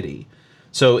society.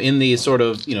 So in the sort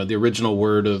of, the original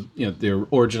word of, the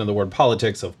origin of the word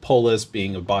politics, of polis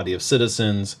being a body of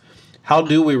citizens, how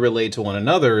do we relate to one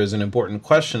another is an important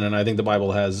question. And I think the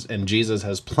Bible has, and Jesus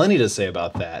has plenty to say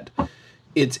about that.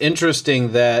 It's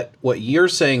interesting that what you're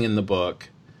saying in the book,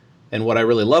 and what I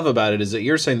really love about it, is that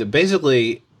you're saying that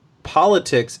basically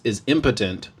politics is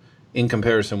impotent in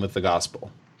comparison with the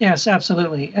gospel. Yes,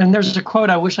 absolutely. And there's a quote,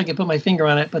 I wish I could put my finger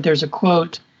on it, but there's a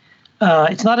quote,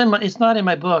 it's not in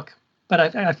my book,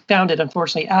 but I found it,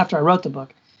 unfortunately, after I wrote the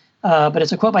book. But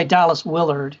it's a quote by Dallas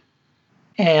Willard.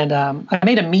 And I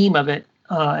made a meme of it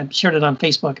and shared it on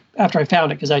Facebook after I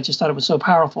found it because I just thought it was so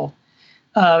powerful.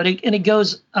 And it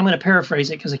goes, I'm going to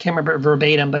paraphrase it because I can't remember it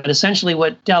verbatim, but essentially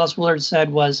what Dallas Willard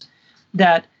said was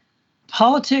that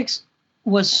politics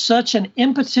was so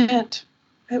impotent.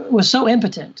 And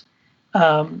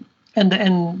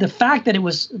the fact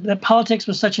that politics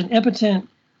was such an impotent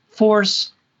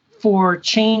force for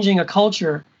changing a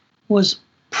culture was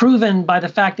proven by the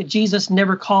fact that Jesus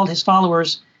never called his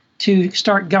followers to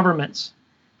start governments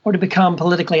or to become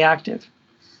politically active.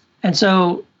 And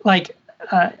so,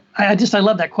 I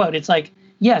love that quote. It's like,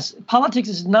 yes, politics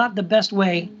is not the best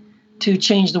way to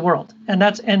change the world. And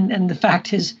the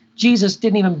fact is, Jesus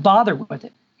didn't even bother with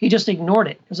it. He just ignored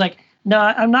it. It was like, no,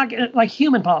 I'm not like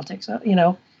human politics,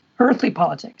 earthly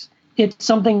politics. It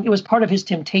was part of his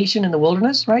temptation in the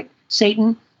wilderness, right?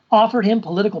 Satan offered him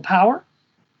political power,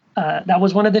 that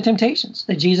was one of the temptations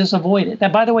that Jesus avoided.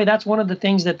 That, by the way, that's one of the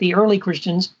things that the early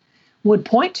Christians would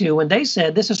point to when they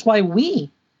said, this is why we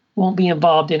won't be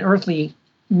involved in earthly,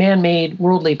 man-made,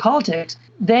 worldly politics.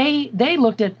 They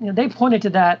looked at, they pointed to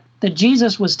that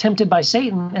Jesus was tempted by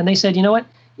Satan, and they said, you know what?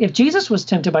 If Jesus was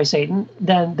tempted by Satan,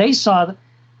 then they saw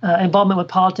involvement with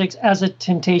politics as a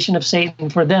temptation of Satan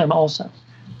for them also.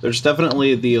 There's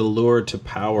definitely the allure to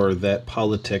power that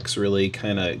politics really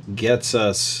kind of gets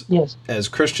us as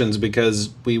Christians, because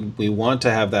we want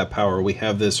to have that power. We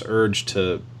have this urge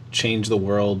to change the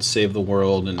world, save the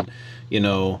world, and, you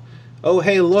know, oh,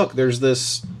 hey, look, there's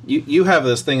this, you have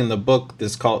this thing in the book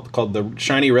that's called the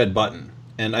shiny red button.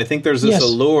 And I think there's this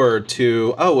allure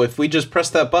to, oh, if we just press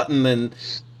that button, then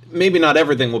maybe not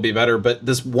everything will be better, but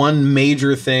this one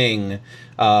major thing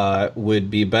would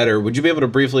be better. Would you be able to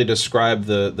briefly describe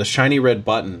the shiny red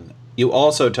button? You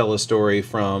also tell a story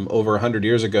from over 100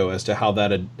 years ago as to how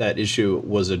that issue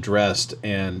was addressed,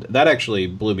 and that actually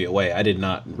blew me away. I did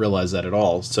not realize that at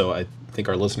all, so I think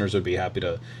our listeners would be happy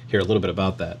to hear a little bit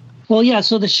about that. Well, yeah,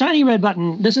 so the shiny red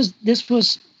button, this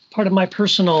was part of my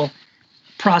personal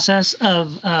process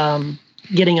of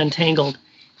getting untangled.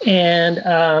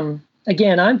 And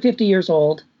again, I'm 50 years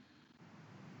old.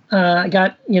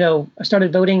 I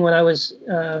started voting when I was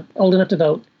old enough to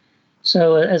vote.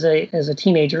 So as a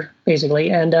teenager,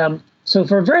 basically. And so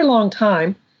for a very long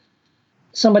time,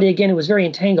 somebody, again, who was very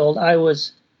entangled, I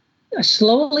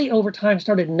slowly over time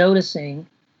started noticing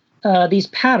these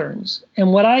patterns.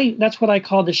 And that's what I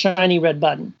call the shiny red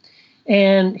button.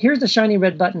 And here's the shiny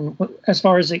red button as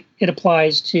far as it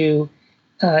applies to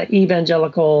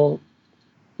evangelical,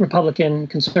 Republican,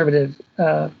 conservative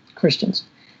Christians.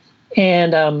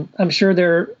 And I'm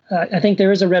sure I think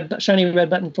there is a shiny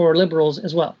red button for liberals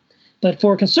as well. But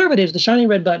for conservatives, the shiny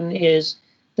red button is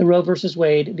the Roe versus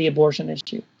Wade, the abortion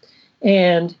issue.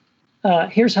 And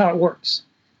here's how it works.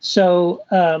 So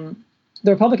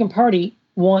the Republican Party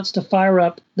wants to fire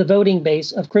up the voting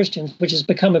base of Christians, which has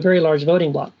become a very large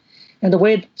voting bloc. And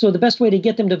the best way to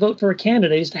get them to vote for a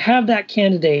candidate is to have that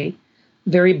candidate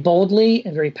very boldly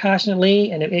and very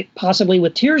passionately, and possibly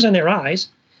with tears in their eyes,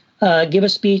 give a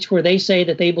speech where they say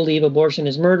that they believe abortion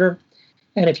is murder.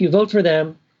 And if you vote for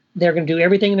them, they're going to do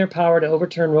everything in their power to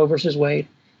overturn Roe versus Wade.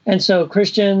 And so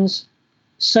Christians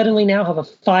suddenly now have a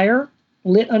fire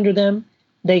lit under them.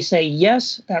 They say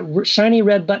yes, that shiny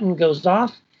red button goes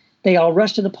off. They all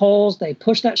rush to the polls. They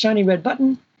push that shiny red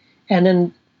button, and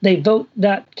then they vote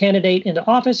that candidate into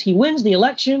office. He wins the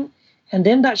election, and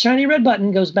then that shiny red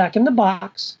button goes back in the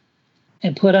box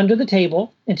and put under the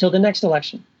table until the next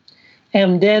election.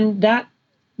 And then that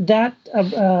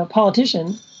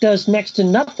politician does next to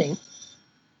nothing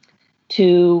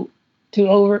to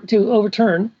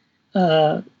overturn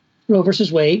Roe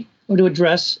versus Wade or to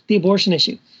address the abortion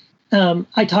issue.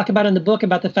 I talk about in the book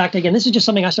about the fact, again, this is just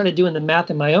something I started doing the math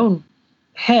in my own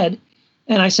head.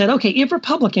 And I said, okay, if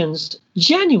Republicans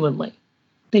genuinely,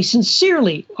 they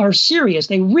sincerely are serious,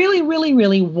 they really, really,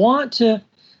 really want to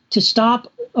stop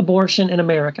abortion in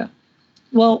America.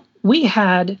 Well, we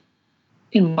had,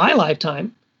 in my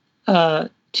lifetime,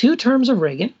 2 terms of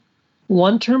Reagan,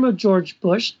 1 term of George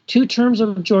Bush, 2 terms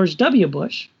of George W.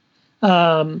 Bush,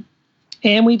 and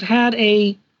we've had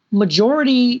a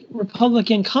majority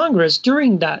Republican Congress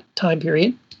during that time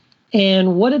period.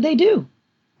 And what did they do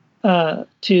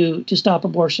to stop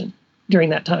abortion during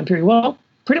that time period? Well,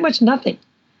 pretty much nothing.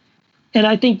 And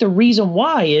I think the reason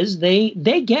why is they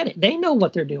get it. They know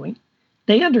what they're doing.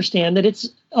 They understand that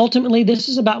this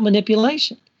is about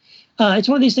manipulation. It's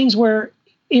one of these things where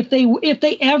if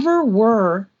they ever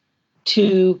were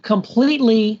to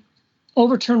completely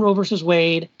overturn Roe versus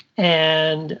Wade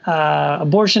and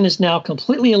abortion is now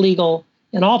completely illegal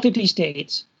in all 50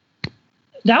 states,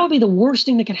 that would be the worst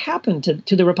thing that could happen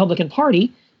to the Republican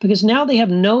Party, because now they have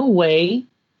no way,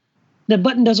 the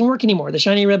button doesn't work anymore. The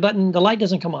shiny red button, the light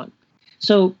doesn't come on.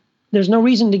 So there's no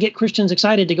reason to get Christians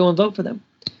excited to go and vote for them.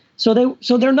 So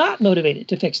they're not motivated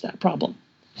to fix that problem.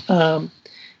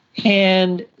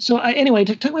 And so anyway,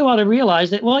 it took me a while to realize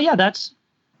that, well, yeah, that's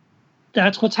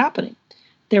what's happening.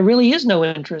 There really is no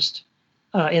interest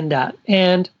in that.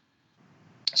 And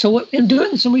so in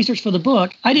doing some research for the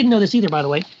book, I didn't know this either, by the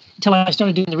way, until I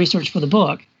started doing the research for the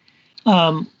book,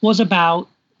 was about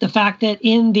the fact that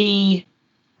in the,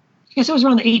 I guess it was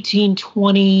around the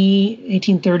 1820,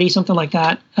 1830, something like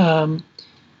that,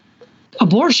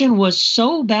 abortion was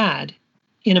so bad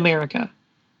in America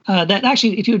that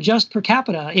actually, if you adjust per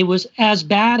capita, it was as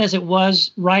bad as it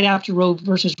was right after Roe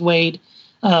versus Wade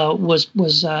was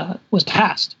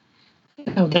passed.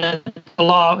 The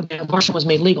law, abortion was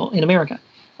made legal in America.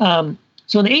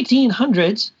 So in the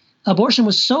 1800s, abortion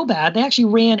was so bad, they actually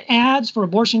ran ads for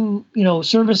abortion,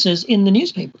 services in the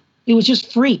newspaper. It was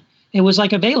just free. It was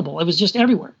like available. It was just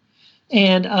everywhere.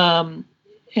 And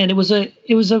it was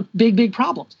a big, big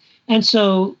problem. And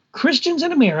so Christians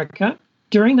in America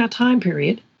during that time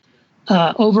period,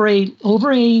 over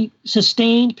a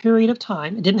sustained period of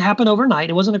time, it didn't happen overnight.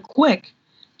 It wasn't a quick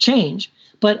change,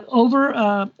 but over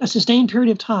a sustained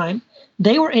period of time,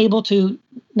 they were able to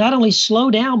not only slow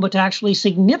down, but to actually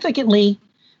significantly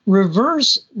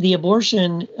reverse the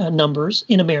abortion numbers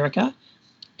in America.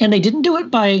 And they didn't do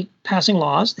it by passing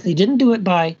laws. They didn't do it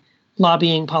by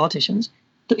lobbying politicians.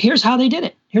 Here's how they did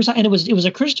it. And it was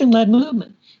a Christian-led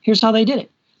movement. Here's how they did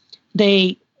it.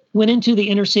 They went into the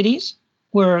inner cities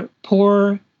where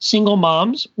poor single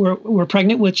moms were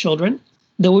pregnant with children.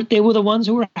 They were the ones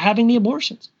who were having the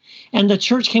abortions. And the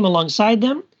church came alongside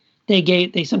them.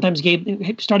 They sometimes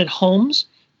started homes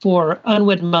for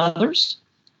unwed mothers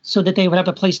so that they would have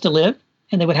a place to live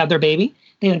and they would have their baby.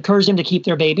 They encouraged them to keep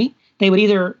their baby. They would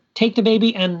either take the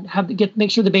baby and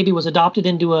make sure the baby was adopted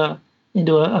into a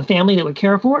family that would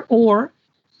care for it, or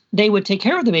they would take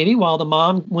care of the baby while the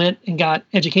mom went and got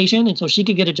education, and so she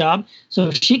could get a job, so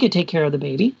she could take care of the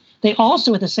baby. They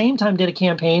also, at the same time, did a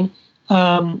campaign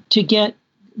to get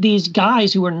these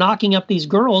guys who were knocking up these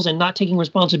girls and not taking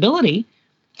responsibility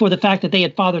for the fact that they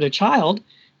had fathered a child,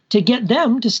 to get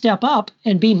them to step up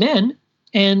and be men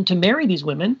and to marry these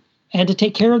women and to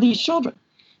take care of these children.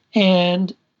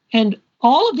 And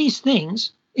all of these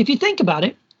things, if you think about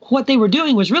it, what they were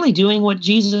doing was really doing what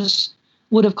Jesus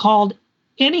would have called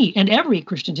any and every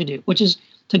Christian to do, which is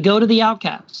to go to the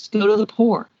outcasts, go to the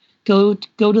poor, go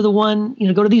to the one,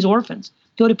 go to these orphans,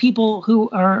 go to people who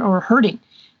are hurting,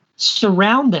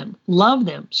 surround them, love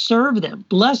them, serve them,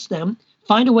 bless them,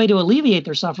 find a way to alleviate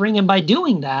their suffering. And by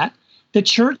doing that, the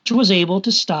church was able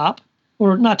to stop,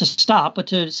 or not to stop, but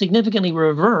to significantly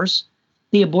reverse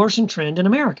the abortion trend in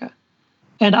America.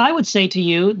 And I would say to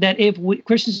you that if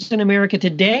Christians in America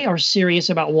today are serious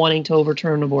about wanting to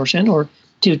overturn abortion or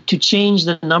to change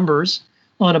the numbers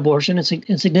on abortion and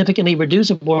significantly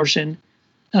reduce abortion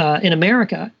in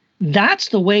America, that's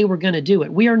the way we're going to do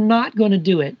it. We are not going to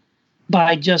do it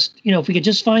by just, if we could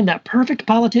just find that perfect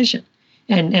politician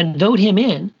and vote him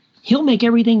in, he'll make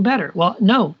everything better. Well,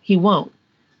 no, he won't.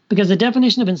 Because the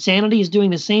definition of insanity is doing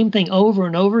the same thing over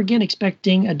and over again,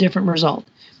 expecting a different result.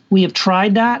 We have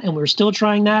tried that, and we're still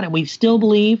trying that, and we still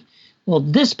believe, well,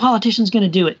 this politician's going to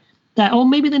do it.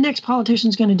 Maybe the next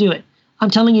politician's going to do it. I'm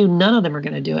telling you, none of them are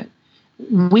going to do it.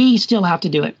 We still have to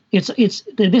do it.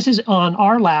 This is on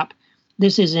our lap.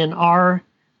 This is in our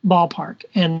ballpark.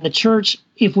 And the church,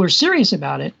 if we're serious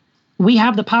about it, we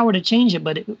have the power to change it.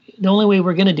 But the only way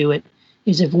we're going to do it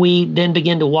is if we then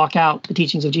begin to walk out the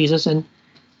teachings of Jesus and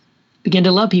begin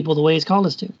to love people the way he's called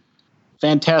us to.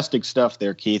 Fantastic stuff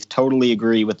there, Keith. Totally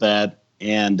agree with that.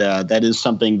 And that is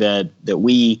something that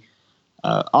we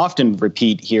often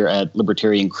repeat here at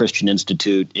Libertarian Christian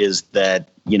Institute, is that,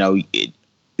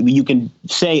 you can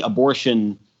say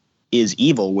abortion is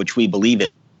evil, which we believe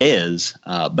it is,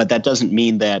 but that doesn't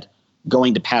mean that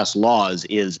going to pass laws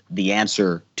is the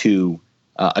answer to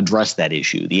address that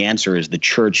issue. The answer is the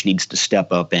church needs to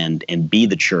step up and be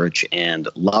the church and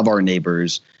love our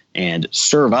neighbors and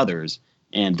serve others.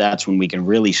 And that's when we can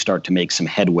really start to make some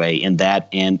headway in that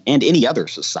and any other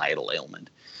societal ailment.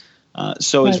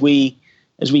 So right.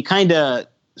 as we kind of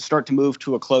start to move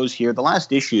to a close here, the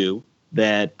last issue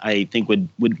that I think would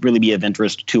really be of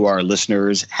interest to our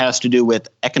listeners has to do with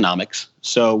economics.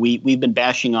 So we've been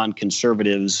bashing on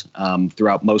conservatives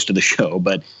throughout most of the show,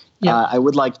 but I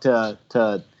would like to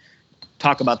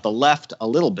talk about the left a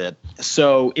little bit.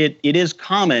 So it is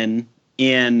common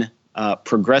in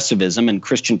progressivism and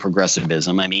Christian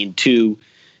progressivism, to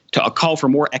call for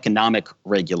more economic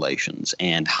regulations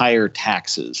and higher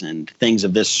taxes and things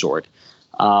of this sort.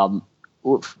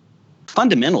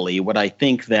 Fundamentally, what I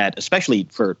think that, especially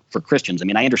for Christians,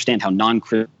 I understand how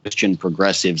non-Christian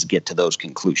progressives get to those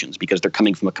conclusions because they're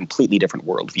coming from a completely different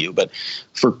worldview. But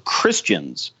for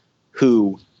Christians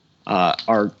who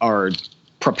are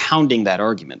propounding that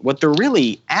argument, what they're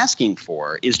really asking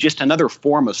for is just another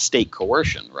form of state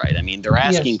coercion, right? They're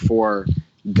asking for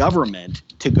government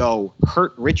to go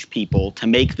hurt rich people to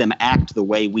make them act the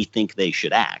way we think they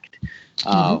should act,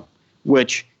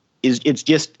 which is it's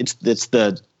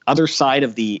the other side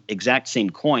of the exact same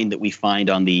coin that we find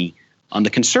on the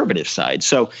conservative side.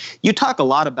 So you talk a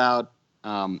lot about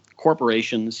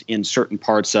corporations in certain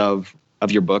parts of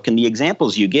your book, and the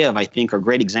examples you give, I think, are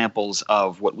great examples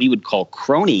of what we would call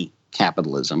crony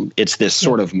capitalism. It's this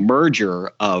sort of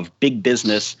merger of big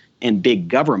business and big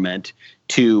government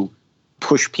to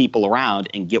push people around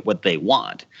and get what they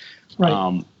want.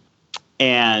 Right.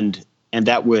 And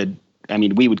that would, I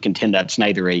mean, we would contend that's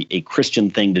neither a Christian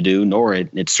thing to do, nor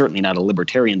it's certainly not a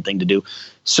libertarian thing to do.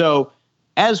 So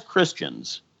as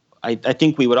Christians, I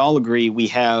think we would all agree we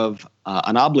have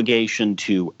an obligation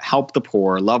to help the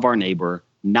poor, love our neighbor,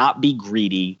 not be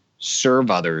greedy,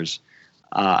 serve others.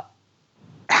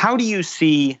 How do you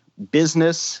see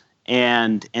business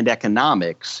and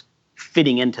economics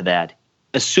fitting into that,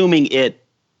 assuming it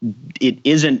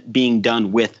isn't being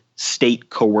done with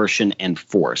state coercion and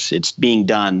force? It's being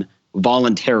done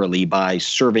voluntarily by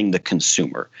serving the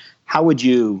consumer. How would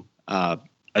you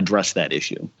address that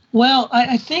issue? Well,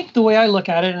 I think the way I look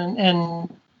at it, and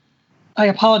I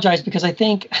apologize because I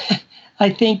think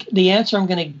the answer I'm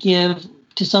going to give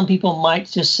to some people might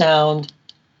just sound,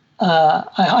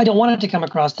 I don't want it to come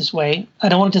across this way. I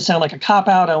don't want it to sound like a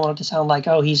cop-out. I don't want it to sound like,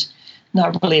 oh, he's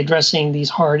not really addressing these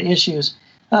hard issues.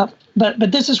 But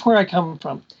this is where I come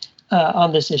from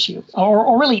on this issue,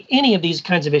 or really any of these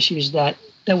kinds of issues that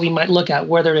we might look at,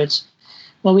 whether it's,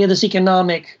 well, we have this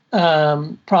economic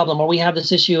problem, or we have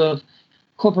this issue of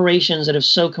corporations that have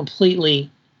so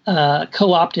completely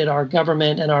co-opted our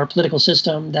government and our political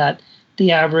system that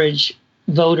the average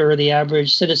voter, the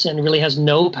average citizen really has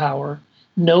no power,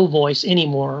 no voice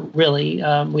anymore, really.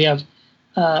 We have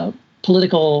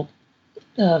political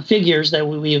figures that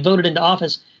we have voted into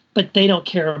office, but they don't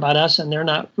care about us and they're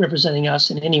not representing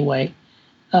us in any way.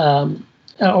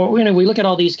 Or we look at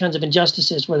all these kinds of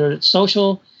injustices, whether it's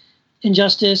social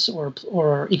injustice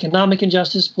or economic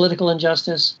injustice, political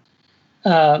injustice.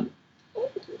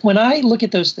 When I look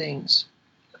at those things,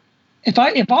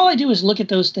 if all I do is look at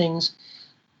those things,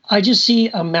 I just see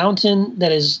a mountain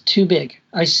that is too big.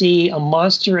 I see a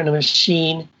monster and a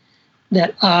machine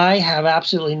that I have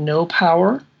absolutely no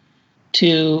power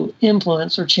to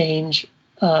influence or change.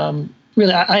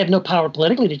 Really, I have no power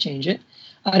politically to change it.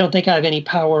 I don't think I have any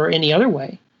power any other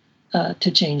way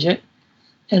to change it.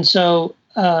 And so,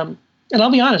 and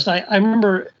I'll be honest, I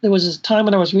remember there was this time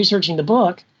when I was researching the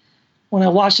book when I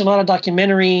watched a lot of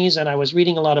documentaries and I was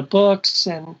reading a lot of books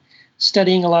and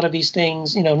studying a lot of these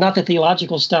things, not the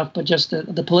theological stuff, but just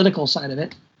the political side of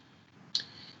it.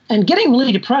 And getting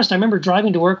really depressed. I remember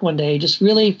driving to work one day, just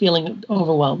really feeling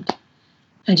overwhelmed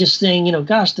and just saying,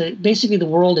 gosh, basically the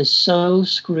world is so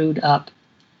screwed up.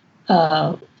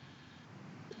 What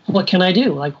can I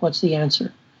do? Like, what's the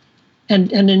answer?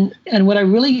 And what I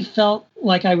really felt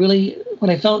what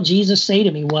I felt Jesus say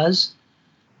to me was,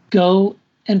 go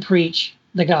and preach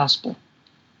the gospel.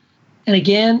 And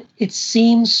again, it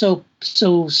seems so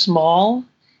small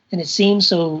and it seems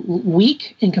so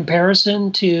weak in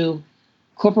comparison to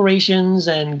corporations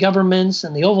and governments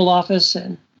and the Oval Office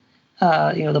and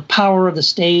the power of the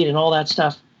state and all that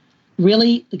stuff.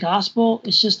 Really, the gospel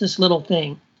is just this little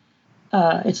thing.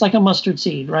 It's like a mustard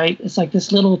seed, right? It's like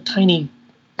this little tiny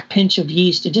pinch of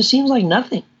yeast. It just seems like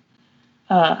nothing.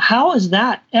 How is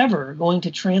that ever going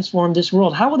to transform this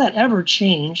world? How will that ever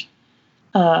change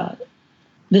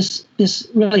this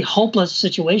really hopeless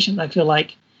situation I feel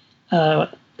like the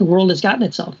world has gotten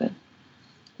itself in?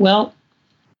 Well,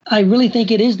 I really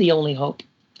think it is the only hope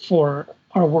for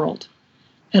our world.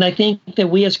 And I think that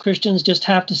we as Christians just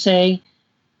have to say,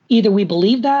 either we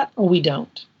believe that or we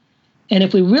don't. And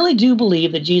if we really do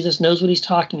believe that Jesus knows what he's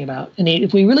talking about, and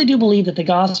if we really do believe that the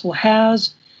gospel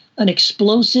has an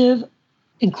explosive,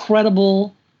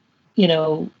 incredible,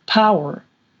 power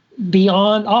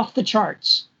beyond, off the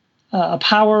charts, a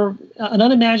power, an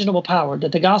unimaginable power,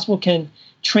 that the gospel can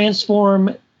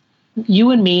transform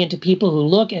you and me into people who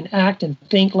look and act and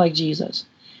think like Jesus,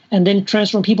 and then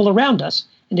transform people around us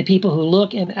into people who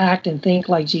look and act and think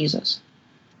like Jesus.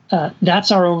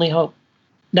 That's our only hope.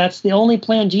 That's the only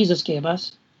plan Jesus gave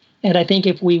us. And I think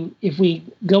if we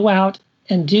go out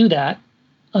and do that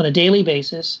on a daily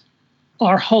basis,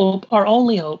 our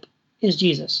only hope is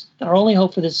Jesus. Our only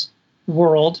hope for this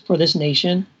world, for this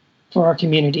nation, for our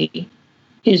community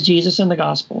is Jesus and the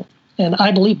gospel. And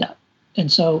I believe that.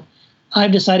 And so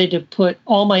I've decided to put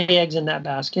all my eggs in that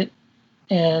basket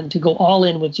and to go all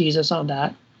in with Jesus on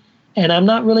that. And I'm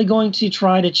not really going to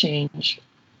try to change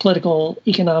political,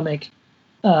 economic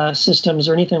systems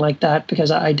or anything like that,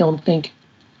 because I don't think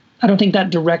that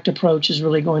direct approach is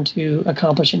really going to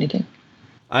accomplish anything.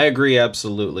 I agree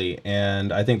absolutely,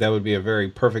 and I think that would be a very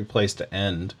perfect place to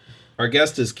end. Our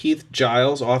guest is Keith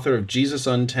Giles, author of Jesus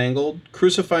Untangled,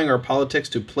 Crucifying Our Politics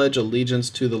to Pledge Allegiance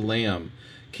to the Lamb.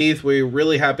 Keith, we're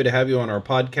really happy to have you on our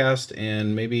podcast,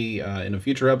 and maybe in a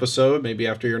future episode, maybe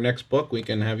after your next book, we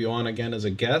can have you on again as a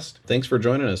guest. Thanks for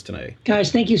joining us tonight.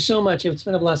 Guys, thank you so much. It's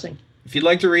been a blessing. If you'd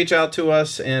like to reach out to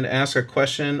us and ask a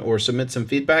question or submit some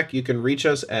feedback, you can reach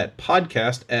us at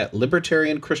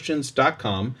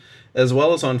podcast@libertarianchristians.com. as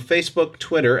well as on Facebook,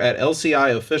 Twitter at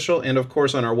LCI Official, and of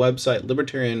course on our website,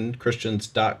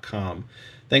 libertarianchristians.com.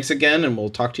 Thanks again, and we'll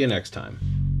talk to you next time.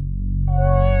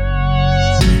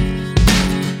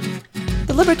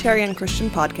 The Libertarian Christian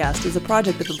Podcast is a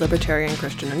project of the Libertarian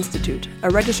Christian Institute, a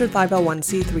registered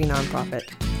 501c3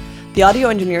 nonprofit. The audio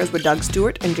engineers were Doug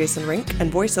Stewart and Jason Rink,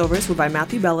 and voiceovers were by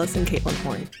Matthew Bellis and Caitlin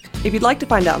Horn. If you'd like to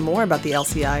find out more about the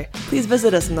LCI, please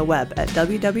visit us on the web at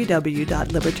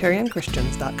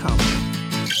www.libertarianchristians.com.